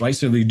gaps, right?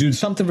 So we do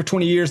something for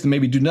 20 years, then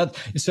maybe do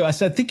nothing. So I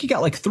said, I think you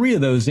got like 3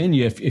 of those in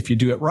you if you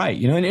do it right,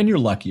 and you're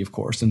lucky, of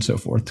course, and so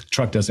forth. The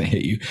truck doesn't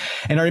hit you.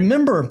 And I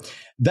remember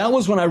that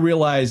was when I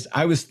realized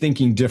I was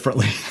thinking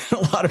differently than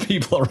a lot of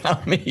people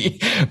around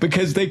me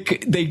because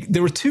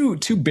there were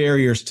two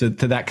barriers to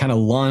that kind of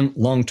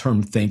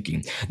long-term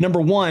thinking. Number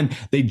one,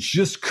 they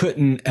just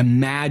couldn't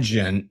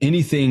imagine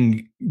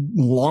anything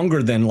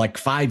longer than like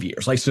 5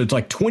 years. So it's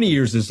like 20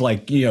 years is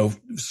like,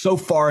 so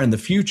far in the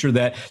future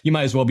that you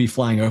might as well be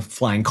flying a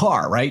flying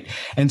car, right?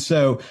 And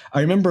so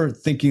I remember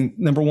thinking,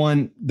 number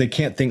one, they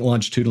can't think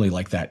longitudinally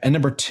like that. And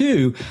number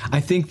two, I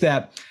think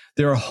that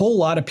there are a whole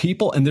lot of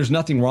people, and there's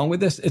nothing wrong with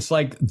this. It's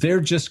like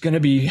they're just going to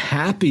be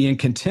happy and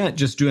content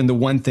just doing the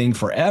one thing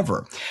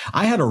forever.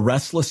 I had a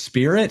restless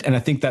spirit, and I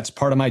think that's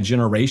part of my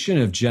generation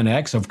of Gen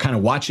X, of kind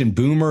of watching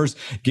boomers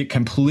get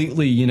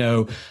completely,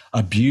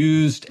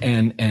 abused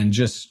and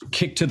just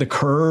kicked to the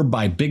curb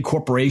by big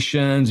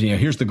corporations.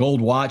 Here's the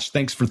gold watch.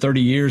 Thanks for 30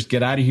 years.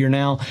 Get out of here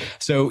now.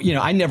 So,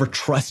 I never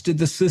trusted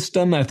the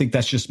system. I think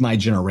that's just my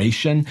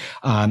generation.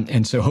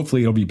 And so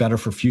hopefully it'll be better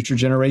for future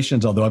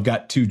generations, although I've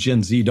got 2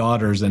 Gen Z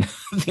daughters and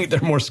I think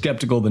they're more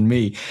skeptical than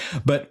me.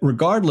 But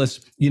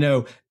regardless,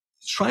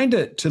 trying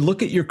to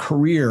look at your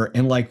career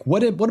and like,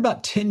 what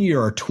about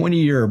 10-year or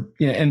 20-year?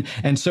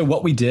 And so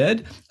what we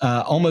did,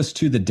 almost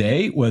to the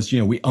day was,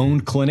 we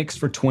owned clinics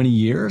for 20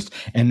 years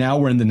and now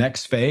we're in the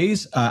next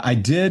phase. I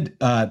did,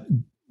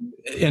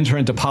 enter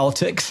into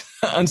politics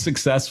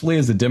unsuccessfully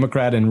as a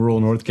Democrat in rural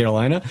North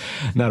Carolina,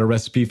 not a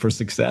recipe for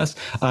success.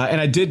 And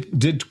I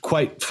did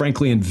quite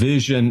frankly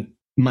envision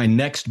my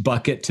next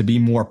bucket to be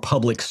more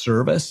public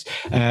service.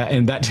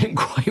 And that didn't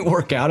quite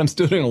work out. I'm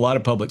still doing a lot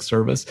of public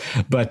service,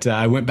 but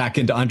I went back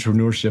into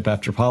entrepreneurship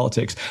after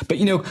politics. But,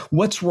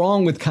 what's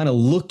wrong with kind of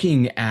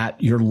looking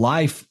at your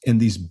life in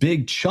these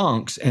big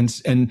chunks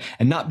and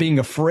not being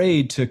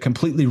afraid to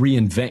completely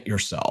reinvent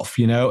yourself,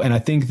 And I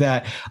think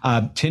that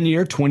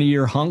 10-year,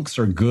 20-year hunks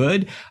are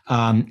good.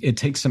 It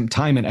takes some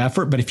time and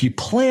effort, but if you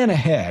plan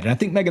ahead, and I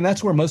think, Megan,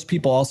 that's where most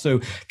people also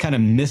kind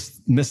of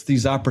miss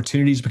these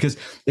opportunities because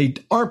they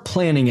aren't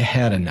planning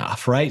ahead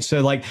enough, right?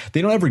 So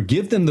they don't ever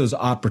give them those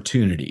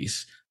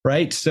opportunities,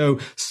 right? So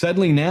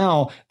suddenly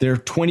now they're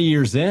 20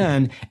 years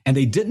in and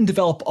they didn't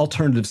develop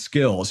alternative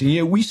skills.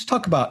 And, we used to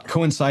talk about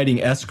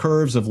coinciding S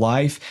curves of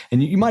life.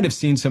 And you might have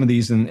seen some of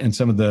these in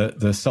some of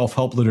the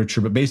self-help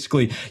literature, but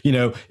basically,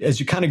 as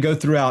you kind of go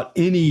throughout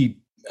any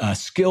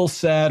skill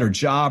set or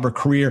job or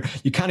career,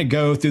 you kind of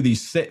go through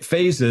these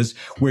phases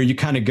where you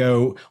kind of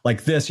go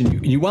like this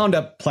and you wound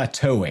up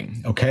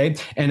plateauing. Okay.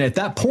 And at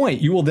that point,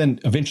 you will then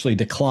eventually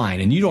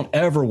decline, and you don't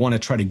ever want to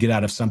try to get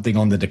out of something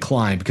on the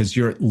decline because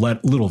you're at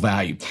little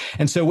value.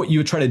 And so what you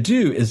would try to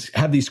do is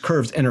have these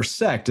curves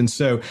intersect. And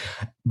so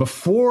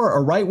before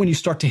or right when you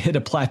start to hit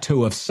a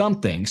plateau of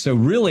something. So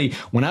really,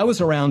 when I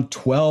was around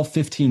 12,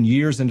 15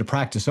 years into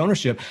practice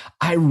ownership,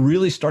 I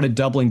really started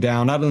doubling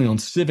down, not only on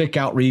civic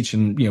outreach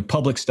and,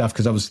 public stuff,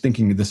 because I was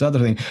thinking of this other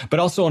thing, but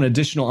also on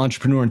additional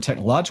entrepreneur and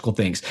technological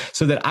things,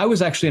 so that I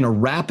was actually in a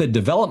rapid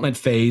development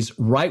phase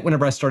right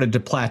whenever I started to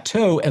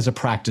plateau as a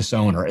practice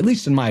owner, at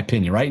least in my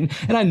opinion, right?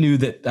 And I knew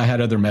that I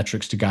had other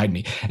metrics to guide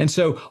me. And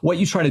so what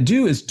you try to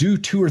do is do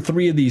 2 or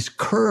 3 of these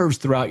curves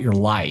throughout your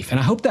life. And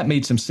I hope that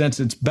made some sense.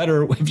 It's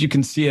better if you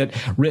can see it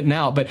written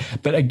out.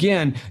 But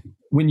again,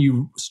 when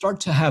you start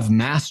to have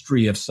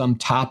mastery of some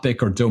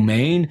topic or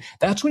domain,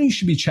 that's when you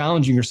should be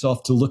challenging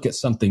yourself to look at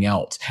something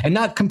else, and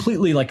not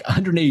completely like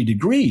 180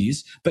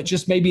 degrees, but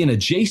just maybe an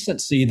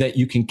adjacency that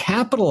you can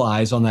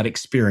capitalize on that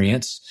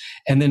experience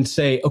and then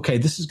say, okay,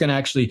 this is going to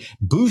actually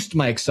boost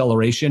my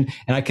acceleration,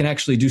 and I can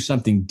actually do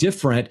something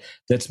different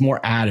that's more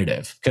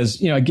additive.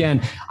 Because,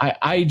 again,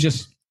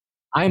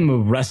 I'm a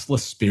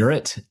restless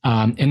spirit,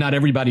 and not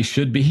everybody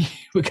should be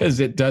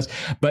because it does,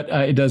 but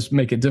it does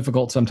make it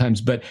difficult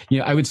sometimes. But,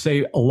 I would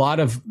say a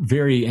lot of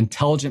very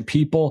intelligent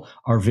people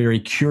are very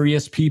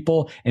curious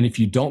people. And if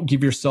you don't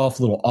give yourself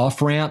little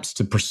off ramps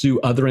to pursue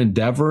other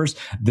endeavors,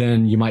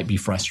 then you might be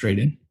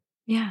frustrated.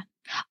 Yeah.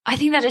 I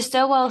think that is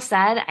so well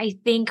said. I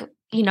think,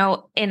 in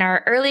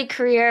our early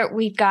career,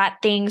 we've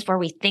got things where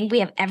we think we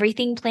have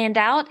everything planned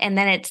out. And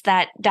then it's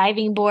that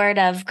diving board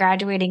of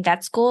graduating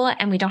vet school,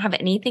 and we don't have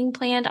anything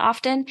planned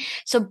often.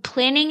 So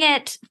planning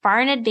it far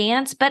in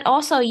advance, but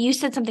also you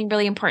said something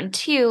really important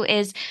too,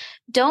 is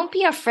don't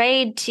be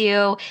afraid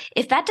to,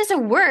 if that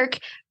doesn't work,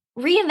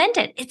 reinvent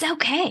it. It's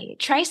okay.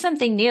 Try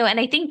something new. And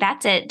I think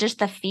that's it. Just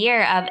the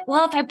fear of,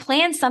 well, if I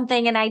plan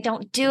something and I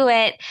don't do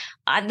it,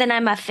 then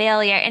I'm a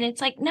failure. And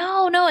it's like,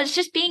 no, it's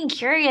just being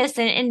curious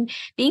and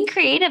being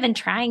creative and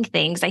trying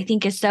things, I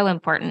think is so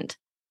important.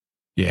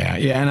 Yeah.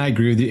 And I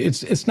agree with you.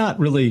 It's not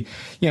really,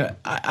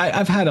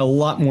 I've had a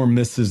lot more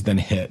misses than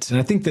hits. And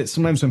I think that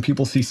sometimes when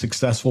people see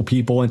successful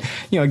people and,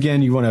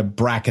 again, you want to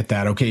bracket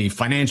that, okay,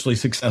 financially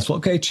successful.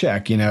 Okay,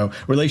 check,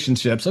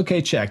 relationships.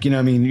 Okay, check,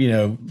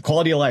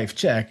 quality of life,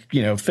 check,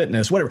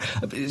 fitness, whatever.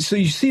 So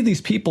you see these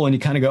people and you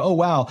kind of go, oh,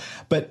 wow.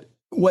 But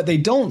what they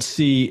don't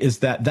see is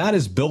that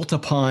is built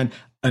upon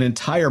an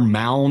entire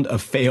mound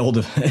of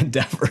failed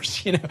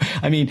endeavors.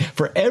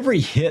 For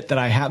every hit that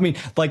I have,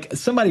 like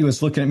somebody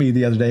was looking at me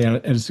the other day, and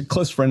it's a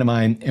close friend of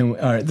mine,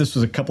 and this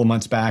was a couple of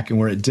months back, and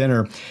we're at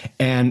dinner,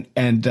 and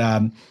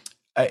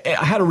I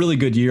had a really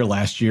good year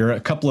last year.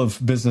 A couple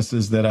of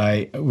businesses that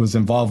I was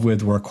involved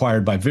with were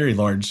acquired by very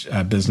large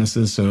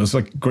businesses. So it was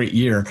like a great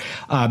year.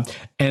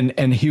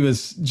 And he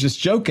was just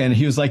joking.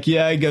 He was like,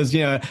 yeah, he goes,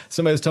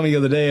 somebody was telling me the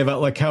other day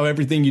about like how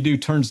everything you do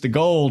turns to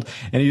gold.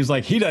 And he was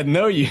like, he doesn't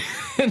know you.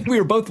 And we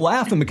were both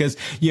laughing because,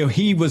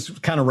 he was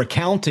kind of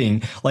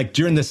recounting like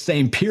during the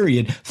same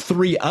period,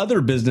 3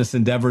 other business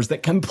endeavors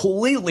that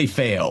completely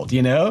failed,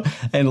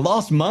 and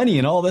lost money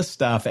and all this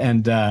stuff.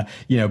 And,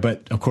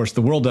 but of course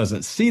the world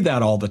doesn't see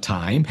that all the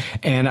time.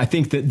 And I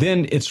think that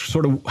then it's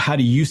sort of, how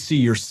do you see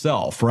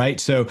yourself, right?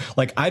 So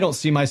like, I don't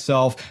see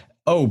myself,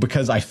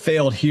 because I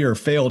failed here.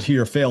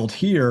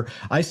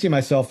 I see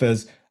myself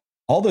as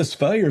all those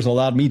failures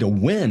allowed me to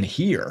win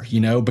here,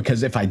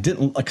 because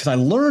because I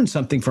learned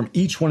something from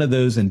each one of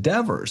those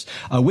endeavors,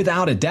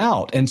 without a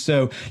doubt. And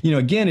so,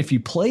 again, if you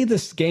play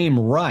this game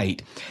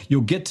right, you'll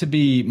get to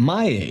be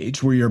my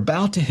age where you're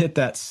about to hit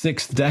that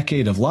 6th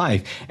decade of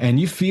life. And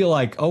you feel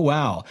like, oh,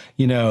 wow,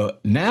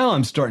 now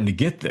I'm starting to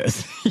get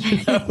this,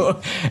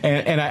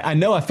 and I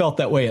know I felt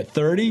that way at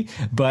 30,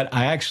 but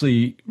I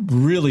actually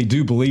really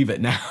do believe it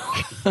now.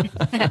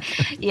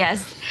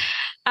 Yes.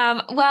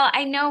 Well,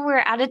 I know we're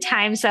out of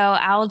time, so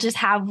I'll just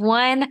have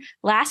one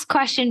last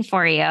question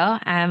for you.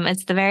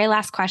 It's the very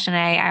last question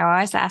I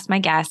always ask my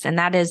guests, and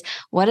that is,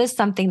 what is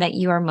something that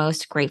you are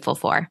most grateful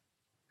for?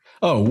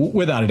 Oh,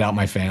 without a doubt,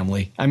 my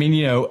family. I mean,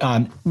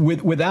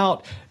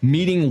 without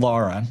meeting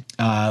Laura,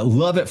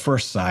 love at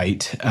first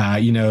sight,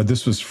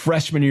 this was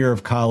freshman year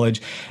of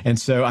college. And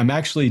so I'm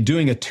actually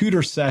doing a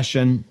tutor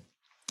session.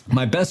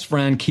 My best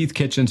friend, Keith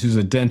Kitchens, who's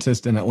a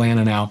dentist in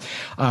Atlanta now,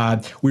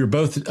 we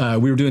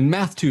were doing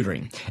math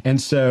tutoring. And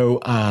so,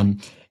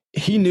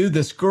 he knew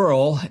this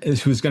girl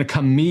who was going to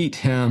come meet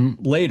him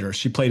later.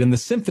 She played in the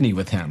symphony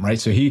with him, right?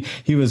 So he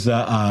was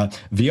a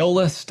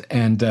violist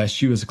and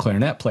she was a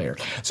clarinet player.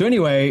 So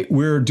anyway,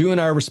 we're doing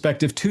our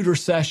respective tutor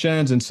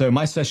sessions. And so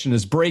my session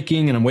is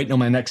breaking and I'm waiting on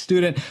my next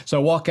student. So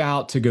I walk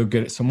out to go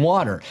get some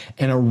water,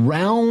 and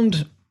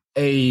around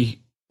a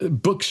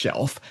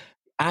bookshelf,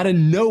 out of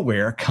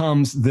nowhere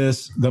comes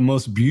the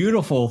most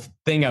beautiful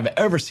thing I've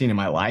ever seen in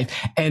my life,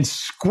 and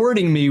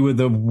squirting me with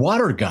a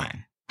water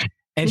gun.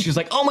 And she's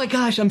like, "Oh my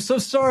gosh, I'm so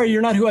sorry.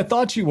 You're not who I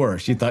thought you were."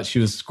 She thought she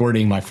was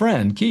squirting my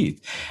friend,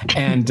 Keith.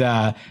 And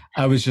I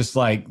was just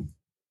like,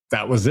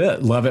 that was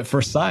it. Love at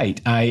first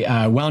sight. We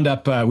wound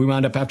up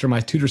after my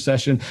tutor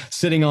session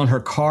sitting on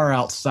her car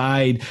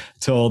outside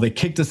till they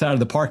kicked us out of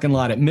the parking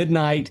lot at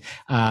midnight.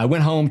 I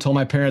went home, told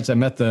my parents I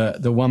met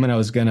the woman I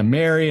was going to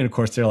marry. And of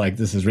course they're like,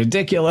 "This is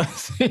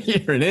ridiculous.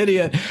 You're an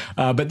idiot."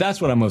 But that's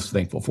what I'm most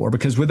thankful for,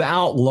 because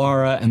without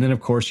Laura, and then of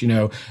course,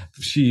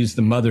 she's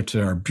the mother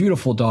to our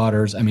beautiful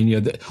daughters. I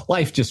mean,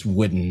 life just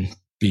wouldn't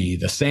be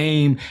the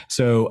same.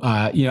 So,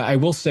 I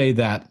will say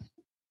that,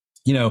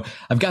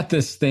 I've got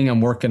this thing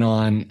I'm working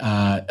on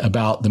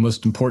about the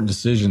most important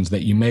decisions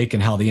that you make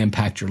and how they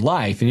impact your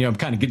life. And, I'm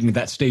kind of getting to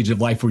that stage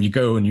of life where you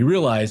go and you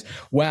realize,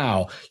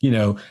 wow,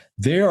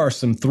 there are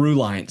some through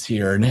lines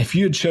here. And if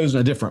you had chosen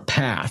a different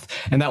path,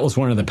 and that was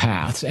one of the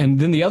paths. And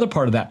then the other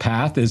part of that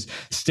path is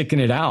sticking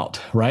it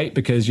out, right?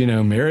 Because,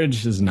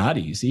 marriage is not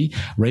easy.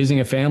 Raising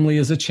a family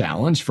is a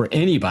challenge for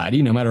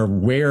anybody, no matter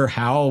where,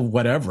 how,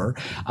 whatever.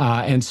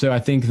 And so I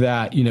think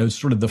that,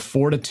 sort of the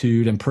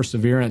fortitude and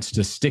perseverance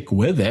to stick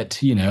with it,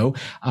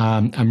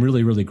 I'm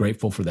really, really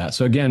grateful for that.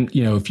 So again,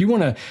 if you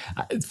want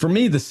to, for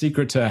me, the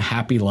secret to a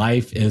happy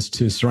life is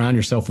to surround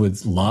yourself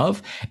with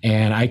love.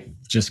 And I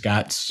just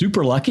got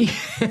super lucky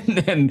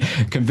and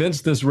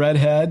convinced this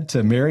redhead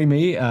to marry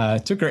me.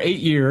 It took her 8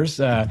 years.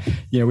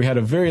 We had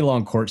a very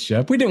long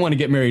courtship. We didn't want to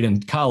get married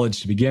in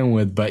college to begin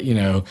with, but,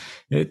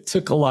 it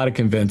took a lot of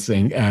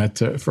convincing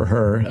for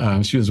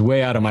her. She was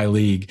way out of my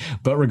league.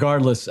 But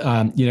regardless,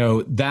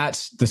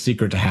 that's the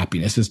secret to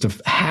happiness, is to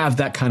have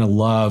that kind of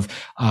love.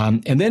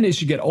 And then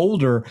as you get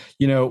older,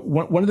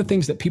 one of the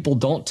things that people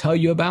don't tell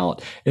you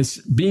about is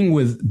being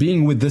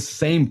with this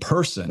same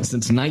person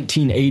since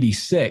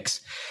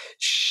 1986.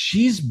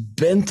 She's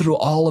been through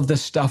all of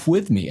this stuff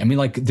with me. I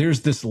mean,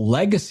 there's this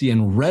legacy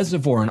and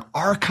reservoir and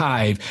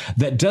archive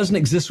that doesn't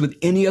exist with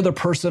any other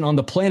person on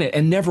the planet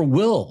and never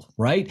will,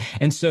 right?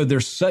 And so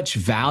there's such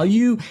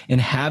value in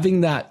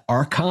having that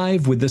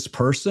archive with this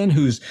person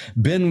who's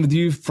been with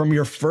you from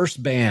your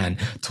first band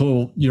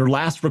till your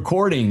last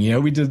recording.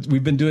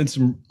 We've been doing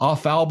some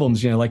off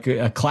albums, like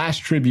a Clash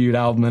tribute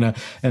album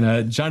and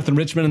a Jonathan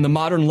Richman and the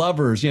Modern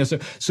Lovers,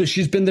 so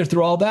she's been there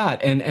through all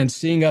that and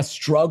seeing us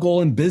struggle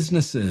in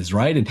businesses,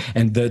 right?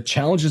 And the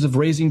challenges of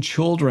raising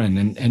children.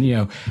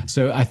 And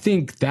so I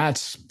think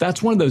that's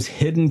one of those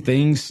hidden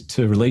things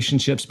to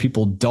relationships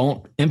people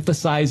don't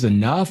emphasize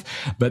enough,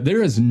 but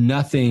there is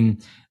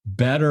nothing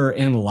better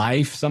in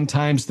life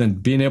sometimes than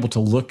being able to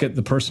look at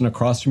the person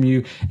across from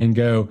you and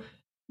go,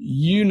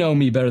 "You know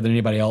me better than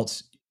anybody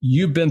else.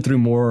 You've been through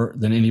more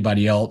than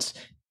anybody else.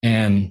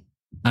 And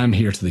I'm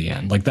here to the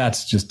end."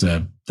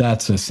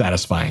 That's a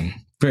satisfying,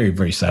 very,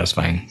 very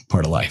satisfying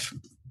part of life.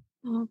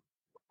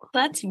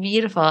 That's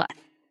beautiful.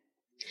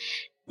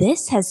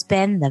 This has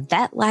been the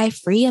Vet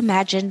Life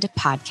Reimagined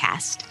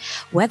podcast.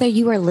 Whether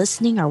you are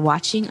listening or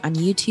watching on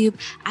YouTube,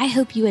 I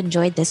hope you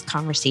enjoyed this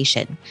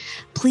conversation.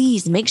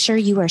 Please make sure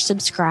you are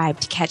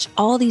subscribed to catch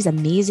all these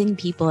amazing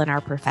people in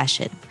our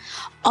profession.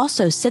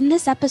 Also, send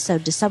this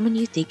episode to someone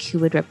you think who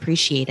would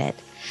appreciate it.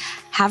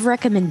 Have a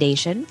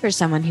recommendation for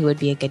someone who would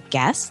be a good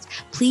guest?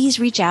 Please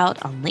reach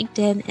out on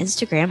LinkedIn,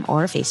 Instagram,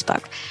 or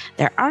Facebook.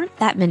 There aren't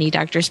that many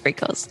Dr.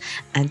 Sprinkles.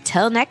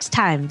 Until next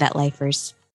time, Vet Lifers.